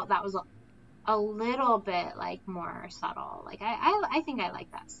I felt that was a little bit more subtle. I think I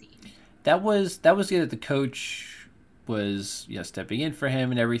like that scene. That was good that the coach was stepping in for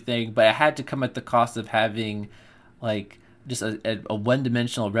him and everything, but it had to come at the cost of having just a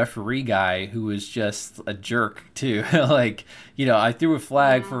one-dimensional referee guy who was just a jerk too. I threw a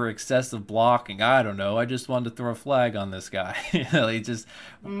flag for excessive blocking. I don't know. I just wanted to throw a flag on this guy.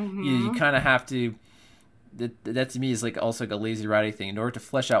 You kind of have to. That to me is also a lazy writing thing. In order to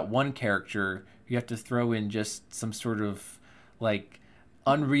flesh out one character, you have to throw in just some sort of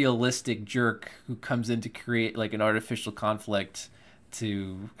unrealistic jerk who comes in to create an artificial conflict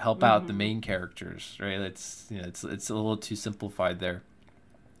to help out the main characters, right? It's a little too simplified there.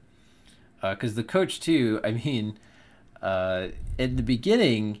 Because the coach too, in the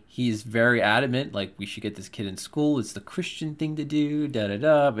beginning, he's very adamant, we should get this kid in school. It's the Christian thing to do,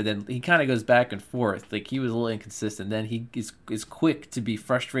 da-da-da. But then he kind of goes back and forth. He was a little inconsistent. Then he is quick to be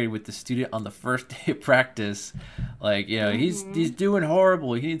frustrated with the student on the first day of practice. He's doing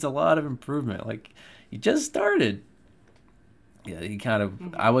horrible. He needs a lot of improvement. He just started. Yeah, he kind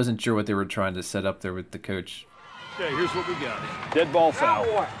of... I wasn't sure what they were trying to set up there with the coach. Okay, here's what we got. Dead ball foul.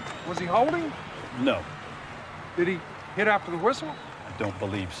 What? Was he holding? No. Did he hit after the whistle? I don't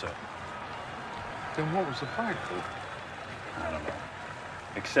believe so. Then what was the fight for? I don't know.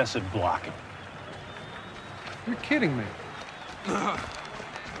 Excessive blocking. You're kidding me.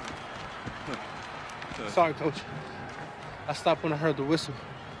 Sorry, Coach. I stopped when I heard the whistle.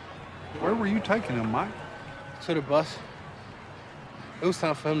 Where were you taking him, Mike? To the bus. It was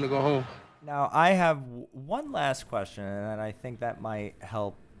time for him to go home. Now, I have one last question, and I think that might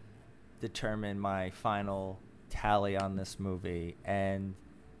help determine my final tally on this movie. And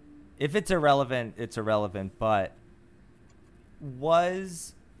if it's irrelevant, it's irrelevant, but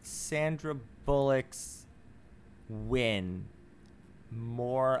was Sandra Bullock's win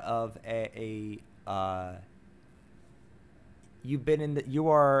more of you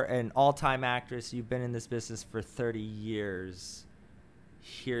are an all-time actress, you've been in this business for 30 years,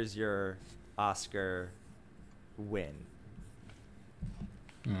 here's your Oscar win?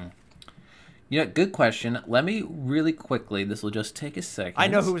 Good question. Let me really quickly, this will just take a second. I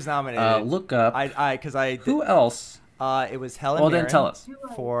know who was nominated. Look up. Who else? It was Helen Well, Mirren then tell us.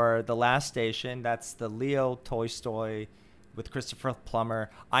 for The Last Station. That's the Leo Tolstoy with Christopher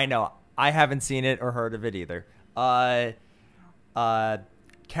Plummer. I know. I haven't seen it or heard of it either.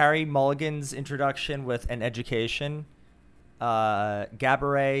 Carey Mulligan's introduction with An Education.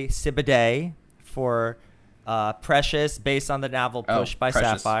 Gabourey Sidibe for Precious, based on the novel Push by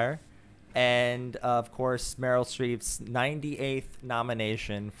Precious. Sapphire. And, of course, Meryl Streep's 98th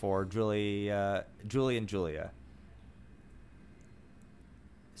nomination for Julie and Julia.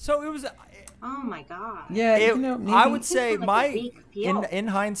 So it was... Oh my god. Yeah, I would say like a big appeal. in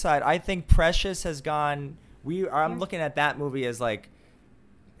hindsight, I think Precious has gone... I'm looking at that movie as like...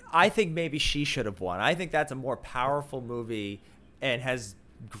 I think maybe she should have won. I think that's a more powerful movie and has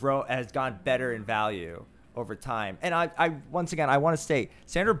gone better in value over time. And I once again, I want to state,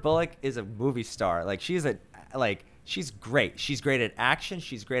 Sandra Bullock is a movie star. Like she's great. She's great at action.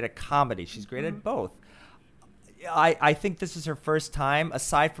 She's great at comedy. She's great at both. I think this is her first time,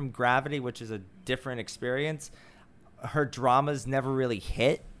 aside from Gravity, which is a different experience. Her dramas never really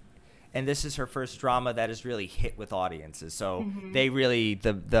hit. And this is her first drama that has really hit with audiences. So they really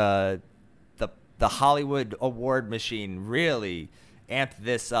the Hollywood award machine really amped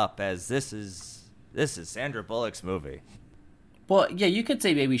this up as this is Sandra Bullock's movie. Well, yeah, you could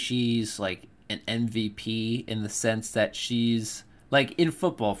say maybe she's like an MVP in the sense that she's like in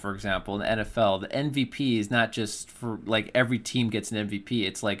football, for example, in the NFL, the MVP is not just for like every team gets an MVP.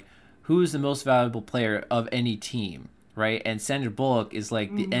 It's like who's the most valuable player of any team. Right, and Sandra Bullock is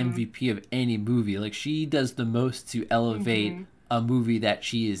like the MVP of any movie. Like she does the most to elevate a movie that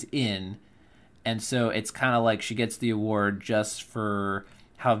she is in, and so it's kind of like she gets the award just for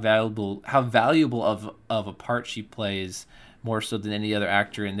how valuable of a part she plays, more so than any other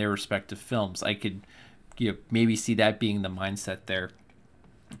actor in their respective films. I could maybe see that being the mindset there.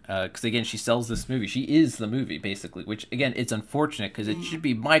 Because again, she sells this movie. She is the movie, basically. Which again, it's unfortunate because it should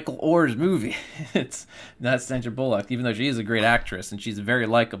be Michael Orr's movie. It's not Sandra Bullock, even though she is a great actress and she's very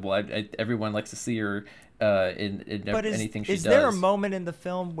likable. Everyone likes to see her in anything she does. Is there a moment in the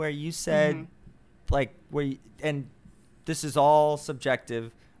film where you said, like, and this is all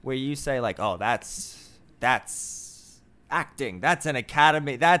subjective, where you say like, oh, that's acting, that's an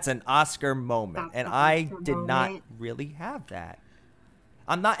Academy, that's an Oscar moment, and I did not really have that.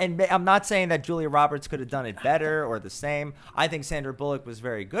 I'm not saying that Julia Roberts could have done it better or the same. I think Sandra Bullock was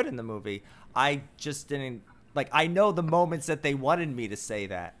very good in the movie. I just didn't I know the moments that they wanted me to say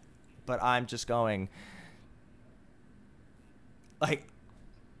that, but I'm just going like.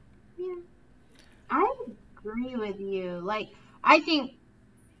 Yeah, I agree with you. Like, I think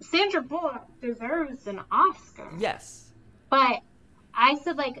Sandra Bullock deserves an Oscar. Yes, but I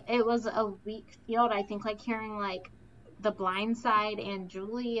said like it was a weak field. I think like hearing like The Blind Side and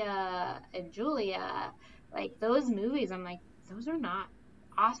Julia, like those movies, I'm like, those are not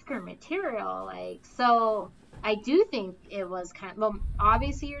Oscar material. Like, so I do think it was kind of, well,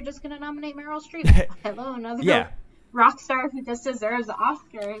 obviously you're just going to nominate Meryl Streep. Hello, another rock star who just deserves the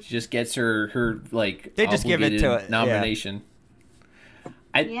Oscar. She just gets her like, they just give it to it. Nomination.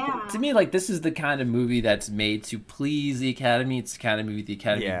 To me, like, this is the kind of movie that's made to please the Academy. It's the kind of movie the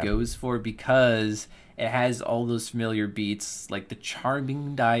Academy goes for because it has all those familiar beats, like the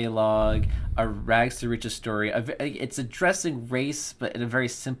charming dialogue, a rags to riches story. It's addressing race, but in a very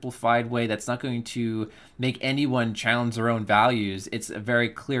simplified way that's not going to make anyone challenge their own values. It's a very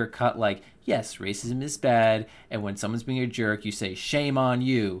clear cut, like, yes, racism is bad, and when someone's being a jerk, you say, shame on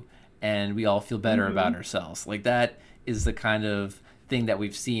you, and we all feel better about ourselves. Like, that is the kind of thing that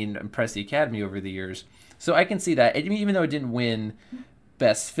we've seen impress the Academy over the years. So I can see that. Even though it didn't win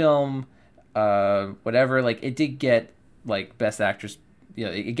Best Film, whatever, like, it did get like Best Actress.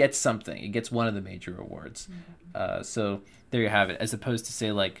 It gets something. It gets one of the major awards. So there you have it. As opposed to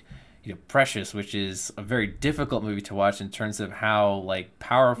say like, Precious, which is a very difficult movie to watch in terms of how like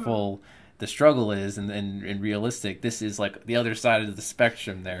powerful the struggle is and realistic. This is like the other side of the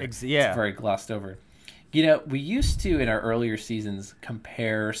spectrum there. Yeah. It's very glossed over. We used to, in our earlier seasons,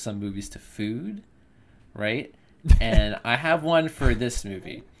 compare some movies to food, right? And I have one for this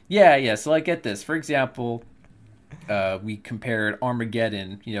movie. Yeah. So like, get this. For example, we compared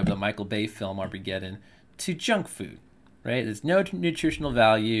Armageddon, the Michael Bay film Armageddon, to junk food, right? There's no nutritional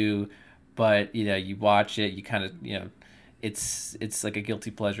value, but, you watch it, you kind of, it's like a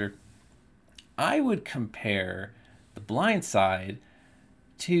guilty pleasure. I would compare The Blind Side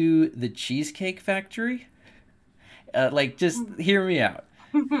to The Cheesecake Factory. Just hear me out.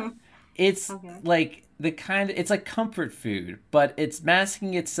 It's okay. Like it's like comfort food, but it's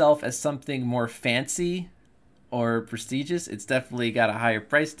masking itself as something more fancy or prestigious. It's definitely got a higher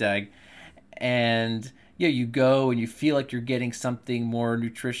price tag. And you go and you feel like you're getting something more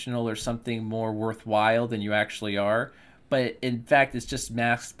nutritional or something more worthwhile than you actually are. But in fact, it's just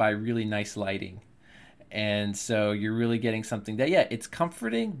masked by really nice lighting. And so you're really getting something that, it's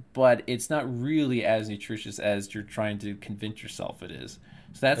comforting, but it's not really as nutritious as you're trying to convince yourself it is.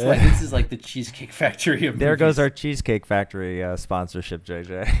 So that's this is like the Cheesecake Factory of There movies. goes our Cheesecake Factory sponsorship,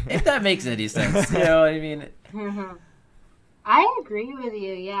 JJ. If that makes any sense. You know what I mean? Mm-hmm. I agree with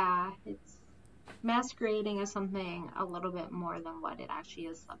you, yeah. It's masquerading as something a little bit more than what it actually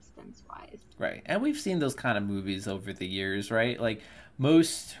is substance-wise. Right. And we've seen those kind of movies over the years, right? Like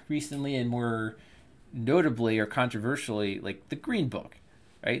most recently and more notably or controversially, like The Green Book,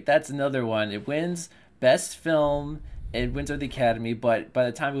 right? That's another one. It wins Best Film, it wins over the Academy, but by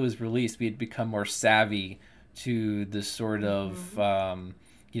the time it was released, we had become more savvy to the sort of,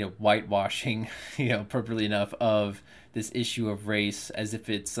 whitewashing, appropriately enough, of this issue of race as if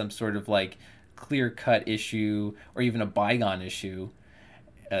it's some sort of like clear-cut issue or even a bygone issue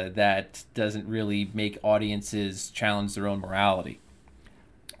that doesn't really make audiences challenge their own morality.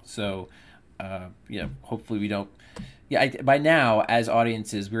 So, hopefully we don't... by now, as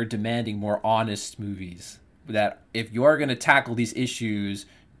audiences, we're demanding more honest movies. That if you are going to tackle these issues,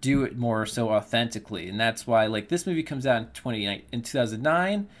 do it more so authentically. And that's why, like, this movie comes out in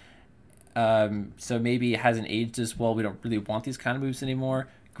 2009, so maybe it hasn't aged as well. We don't really want these kind of movies anymore.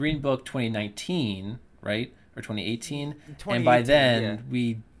 Green Book 2019, right? Or 2018. And by then,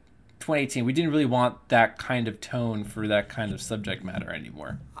 2018, we didn't really want that kind of tone for that kind of subject matter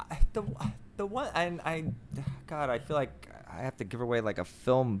anymore. The one, and I feel like I have to give away like a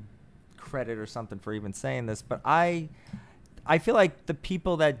film credit or something for even saying this, but I feel like the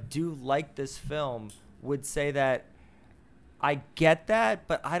people that do like this film would say that I get that,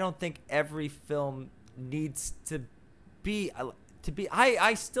 but I don't think every film needs to be...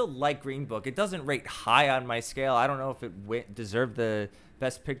 I still like Green Book. It doesn't rate high on my scale. I don't know if it deserved the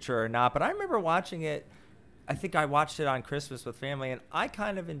Best Picture or not, but I remember watching it. I think I watched it on Christmas with family, and I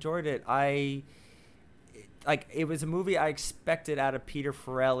kind of enjoyed it. It was a movie I expected out of Peter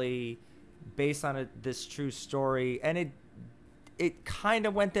Farrelly, based on this true story, and it kind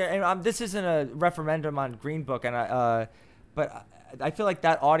of went there. And this isn't a referendum on Green Book, but I feel like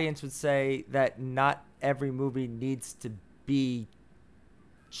that audience would say that not every movie needs to be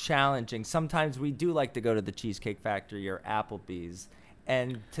challenging. Sometimes we do like to go to the Cheesecake Factory or Applebee's,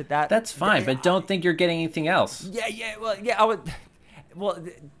 and to that's fine, but don't think you're getting anything else. I would. Well,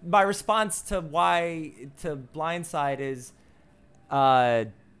 my response to Blindside is,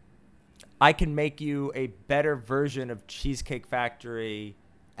 I can make you a better version of Cheesecake Factory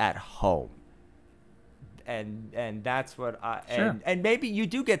at home. And that's what and maybe you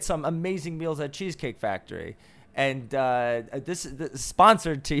do get some amazing meals at Cheesecake Factory. And this is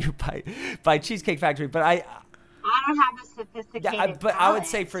sponsored to you by Cheesecake Factory, but I don't have a sophisticated but I would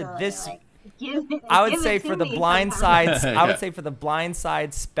say for this I would say for the Blindside I would say for the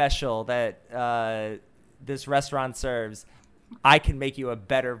Blindside special that this restaurant serves, I can make you a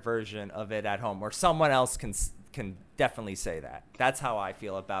better version of it at home, or someone else can definitely say that. That's how I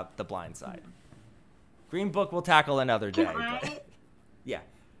feel about the Blindside. Green Book we'll tackle another day. Yeah.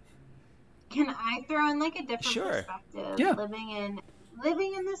 Can I throw in like a different perspective? Yeah.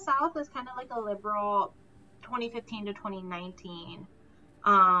 Living in the South is kind of like a liberal 2015 to 2019.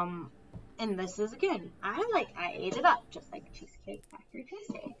 And this is, again, I ate it up just like Cheesecake Factory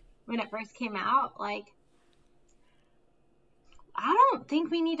cheesecake. When it first came out, like, I don't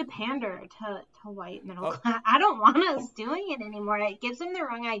think we need to pander to white middle class. I don't want us doing it anymore. It gives them the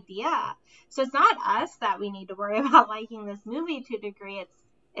wrong idea. So it's not us that we need to worry about liking this movie to a degree.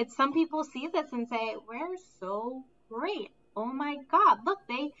 It's some people see this and say, we're so great. Oh my God, look,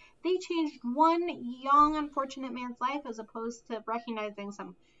 they changed one young, unfortunate man's life as opposed to recognizing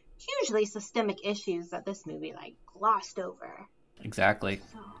some hugely systemic issues that this movie like glossed over. Exactly.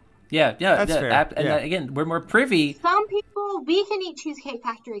 So, Yeah, That's fair. and Yeah. again, we're more privy. some people, we can eat Cheesecake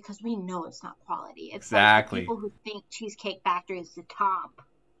Factory because we know it's not quality. It's Exactly. like the people who think Cheesecake Factory is the top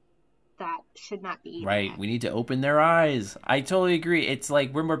that should not be eating Right, it. we need to open their eyes. I totally agree. It's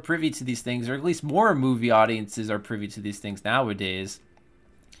like we're more privy to these things, or at least more movie audiences are privy to these things nowadays.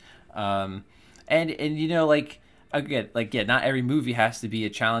 And you know, like again, like yeah, not every movie has to be a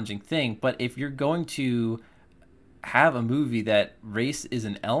challenging thing, but if you're going to have a movie that race is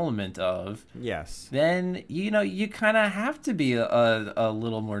an element of, Yes. then you know you kind of have to be a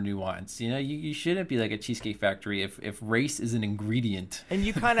little more nuanced. You know, you shouldn't be like a Cheesecake Factory if race is an ingredient. And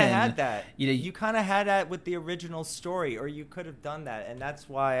you kind of then, had that. you know, You kind of had that with the original story, or you could have done that, and that's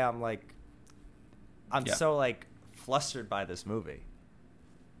why I'm Yeah. so like flustered by this movie.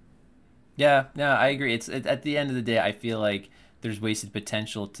 Yeah, no, I agree. It's at the end of the day, I feel like there's wasted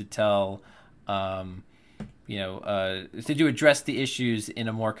potential to tell, to address the issues in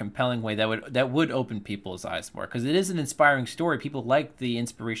a more compelling way that would open people's eyes more, because it is an inspiring story. People like the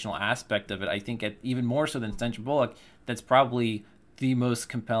inspirational aspect of it. I think even more so than Sandra Bullock, that's probably the most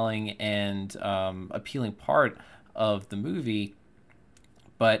compelling and appealing part of the movie.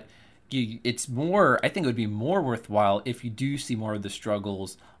 But it's more. I think it would be more worthwhile if you do see more of the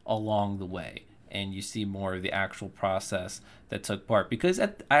struggles along the way, and you see more of the actual process that took part. Because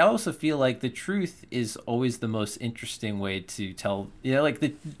I also feel like the truth is always the most interesting way to tell. You know, like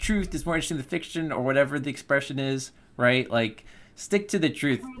the truth is more interesting than fiction, or whatever the expression is, right? Like, stick to the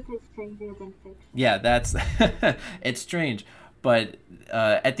truth. Truth is stranger than fiction. Yeah, that's it's strange, but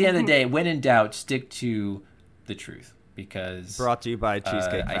at the end of the day, when in doubt, stick to the truth. Because Brought to you by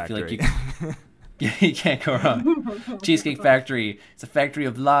Cheesecake Factory. I feel like you can't go wrong. Cheesecake Factory, it's a factory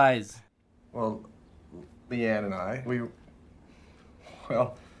of lies. Well, Leanne and I,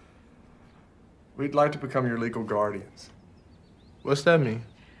 we'd like to become your legal guardians. What's that mean?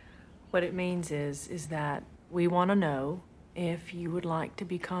 What it means is that we want to know if you would like to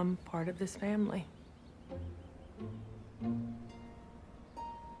become part of this family.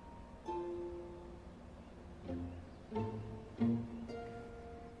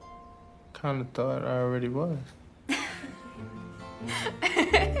 Kind of thought I already was.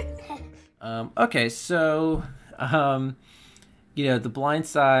 Okay, so The Blind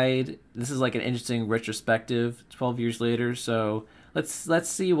Side. This is like an interesting retrospective. 12 years later, so let's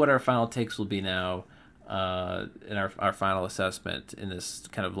see what our final takes will be now in our final assessment in this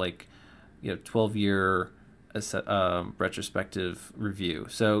kind of like 12-year retrospective review.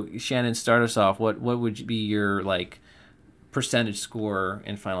 So Shannon, start us off. What would be your like percentage score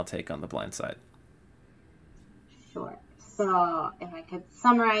and final take on The Blind Side? Sure. So if I could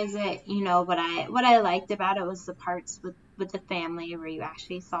summarize it, what I liked about it was the parts with the family where you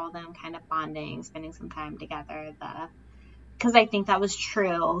actually saw them kind of bonding, spending some time together. Because I think that was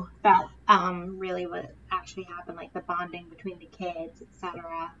true. That really what actually happened, like the bonding between the kids,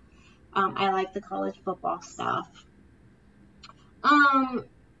 etc. I like the college football stuff. And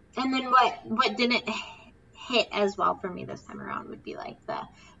then what didn't hit as well for me this time around would be like the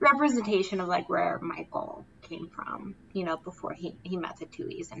representation of like where Michael came from, before he met the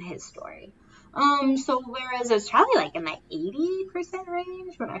Tuohys and his story. So whereas it was probably like in the 80%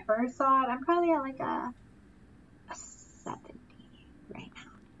 range when I first saw it, I'm probably at like a 70 right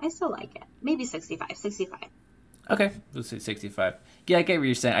now. I still like it. Maybe 65. Okay, let's say 65. Yeah, I get what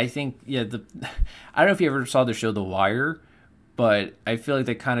you're saying. I think, I don't know if you ever saw the show The Wire, but I feel like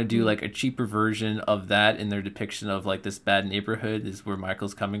they kind of do like a cheaper version of that in their depiction of like this bad neighborhood is where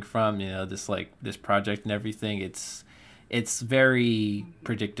Michael's coming from, this project and everything. It's very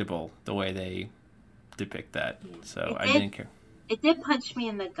predictable the way they depict that. So I didn't care. It did punch me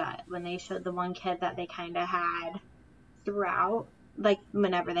in the gut when they showed the one kid that they kind of had throughout, like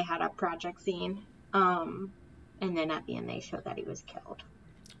whenever they had a project scene. And then at the end they showed that he was killed.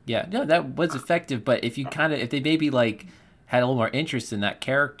 Yeah, no, that was effective, but if they maybe like had a little more interest in that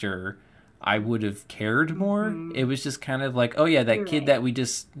character, I would have cared more. Mm-hmm. It was just kind of like, oh yeah, that kid that we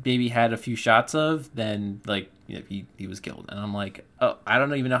just maybe had a few shots of, then like he was killed. And I'm like, oh, I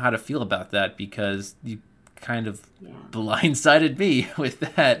don't even know how to feel about that, because you kind of blindsided me with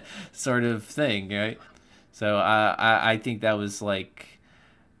that sort of thing, right? So I think that was like,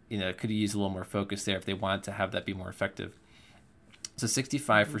 could have used a little more focus there if they wanted to have that be more effective. So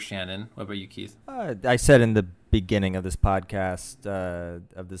 65 for Shannon. What about you, Keith? I said in the beginning of this podcast,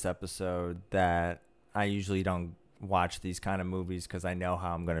 of this episode, that I usually don't watch these kind of movies because I know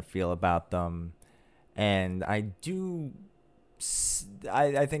how I'm going to feel about them. And I think,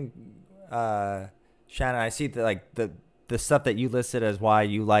 Shannon, I see that like the the stuff that you listed as why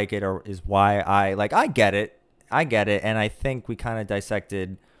you like it or is why I like. I get it, and I think we kind of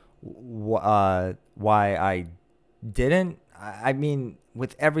dissected why I didn't. I mean,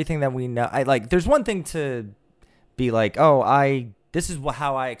 with everything that we know, I like. There's one thing to be like, oh, this is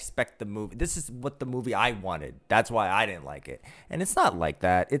how I expect the movie. This is what the movie I wanted. That's why I didn't like it. And it's not like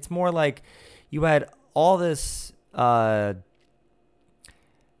that. It's more like you had all this.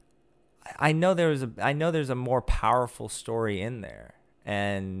 I know there's a more powerful story in there,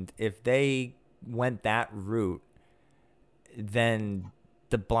 and if they went that route, then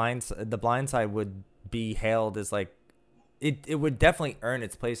the blind side would be hailed as like it would definitely earn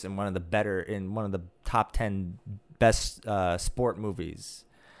its place in one of the top 10 best sport movies.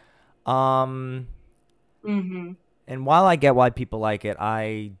 And while I get why people like it,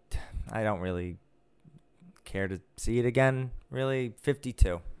 I don't really care to see it again. Really,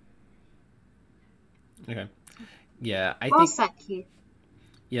 52. Okay. Yeah, I well think. Said, Keith.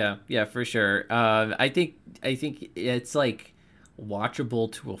 Yeah, for sure. I think it's like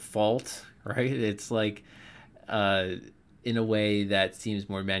watchable to a fault, right? It's like in a way that seems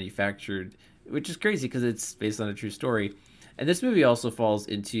more manufactured, which is crazy because it's based on a true story. And this movie also falls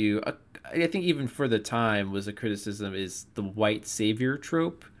into, I think even for the time was a criticism, is the white savior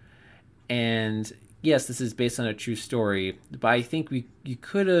trope. And yes, this is based on a true story, but I think you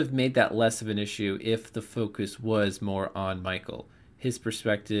could have made that less of an issue if the focus was more on Michael, his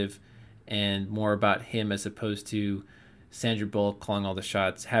perspective, and more about him as opposed to Sandra Bullock calling all the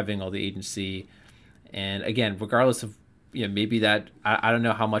shots, having all the agency. And again, regardless of, maybe that, I don't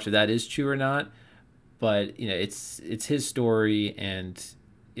know how much of that is true or not, but it's his story, and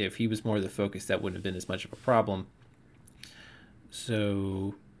if he was more the focus, that wouldn't have been as much of a problem.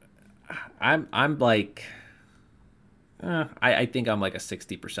 So I'm like, I think I'm like a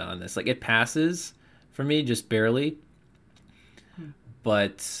 60% on this. Like, it passes for me just barely,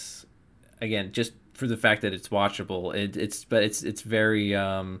 but again, just for the fact that it's watchable, it's very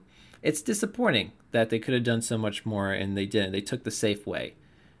it's disappointing that they could have done so much more and they didn't. They took the safe way,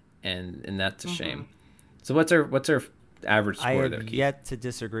 and that's a shame. So what's our average score I there, have Keith? yet to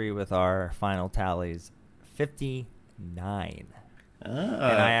disagree with our final tallies. 59. And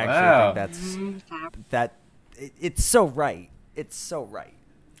I actually think it's so right. It's so right.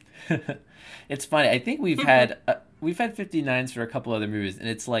 It's funny. I think we've had 59s for a couple other movies, and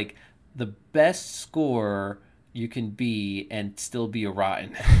it's like the best score you can be and still be a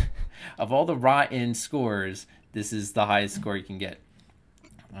rotten. Of all the rotten scores, this is the highest score you can get.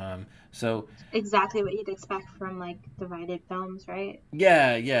 So exactly what you'd expect from like divided films, right?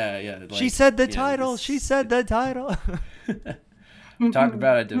 Yeah. Like, she said the title. She said the title. Talk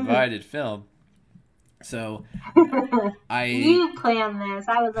about a divided film. So You planned this.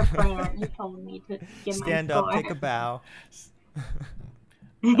 I was a plant. You told me to give my stand score. up, take a bow.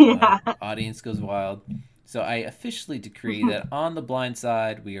 Audience goes wild. So I officially decree that on The Blind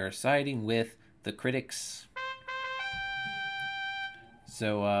Side, we are siding with the critics.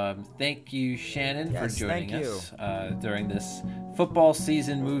 So thank you, Shannon, for joining us during this football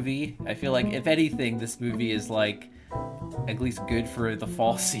season movie. I feel like, if anything, this movie is like at least good for the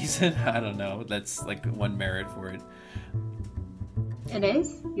fall season. I don't know. That's like one merit for it. It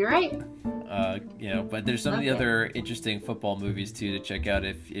is. You're right. But there's some of the other interesting football movies too to check out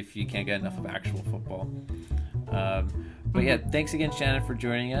if you can't get enough of actual football. But yeah, thanks again, Shannon, for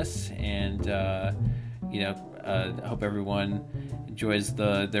joining us, and I hope everyone enjoys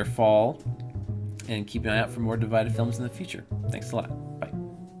their fall, and keep an eye out for more divided films in the future. Thanks a lot. Bye.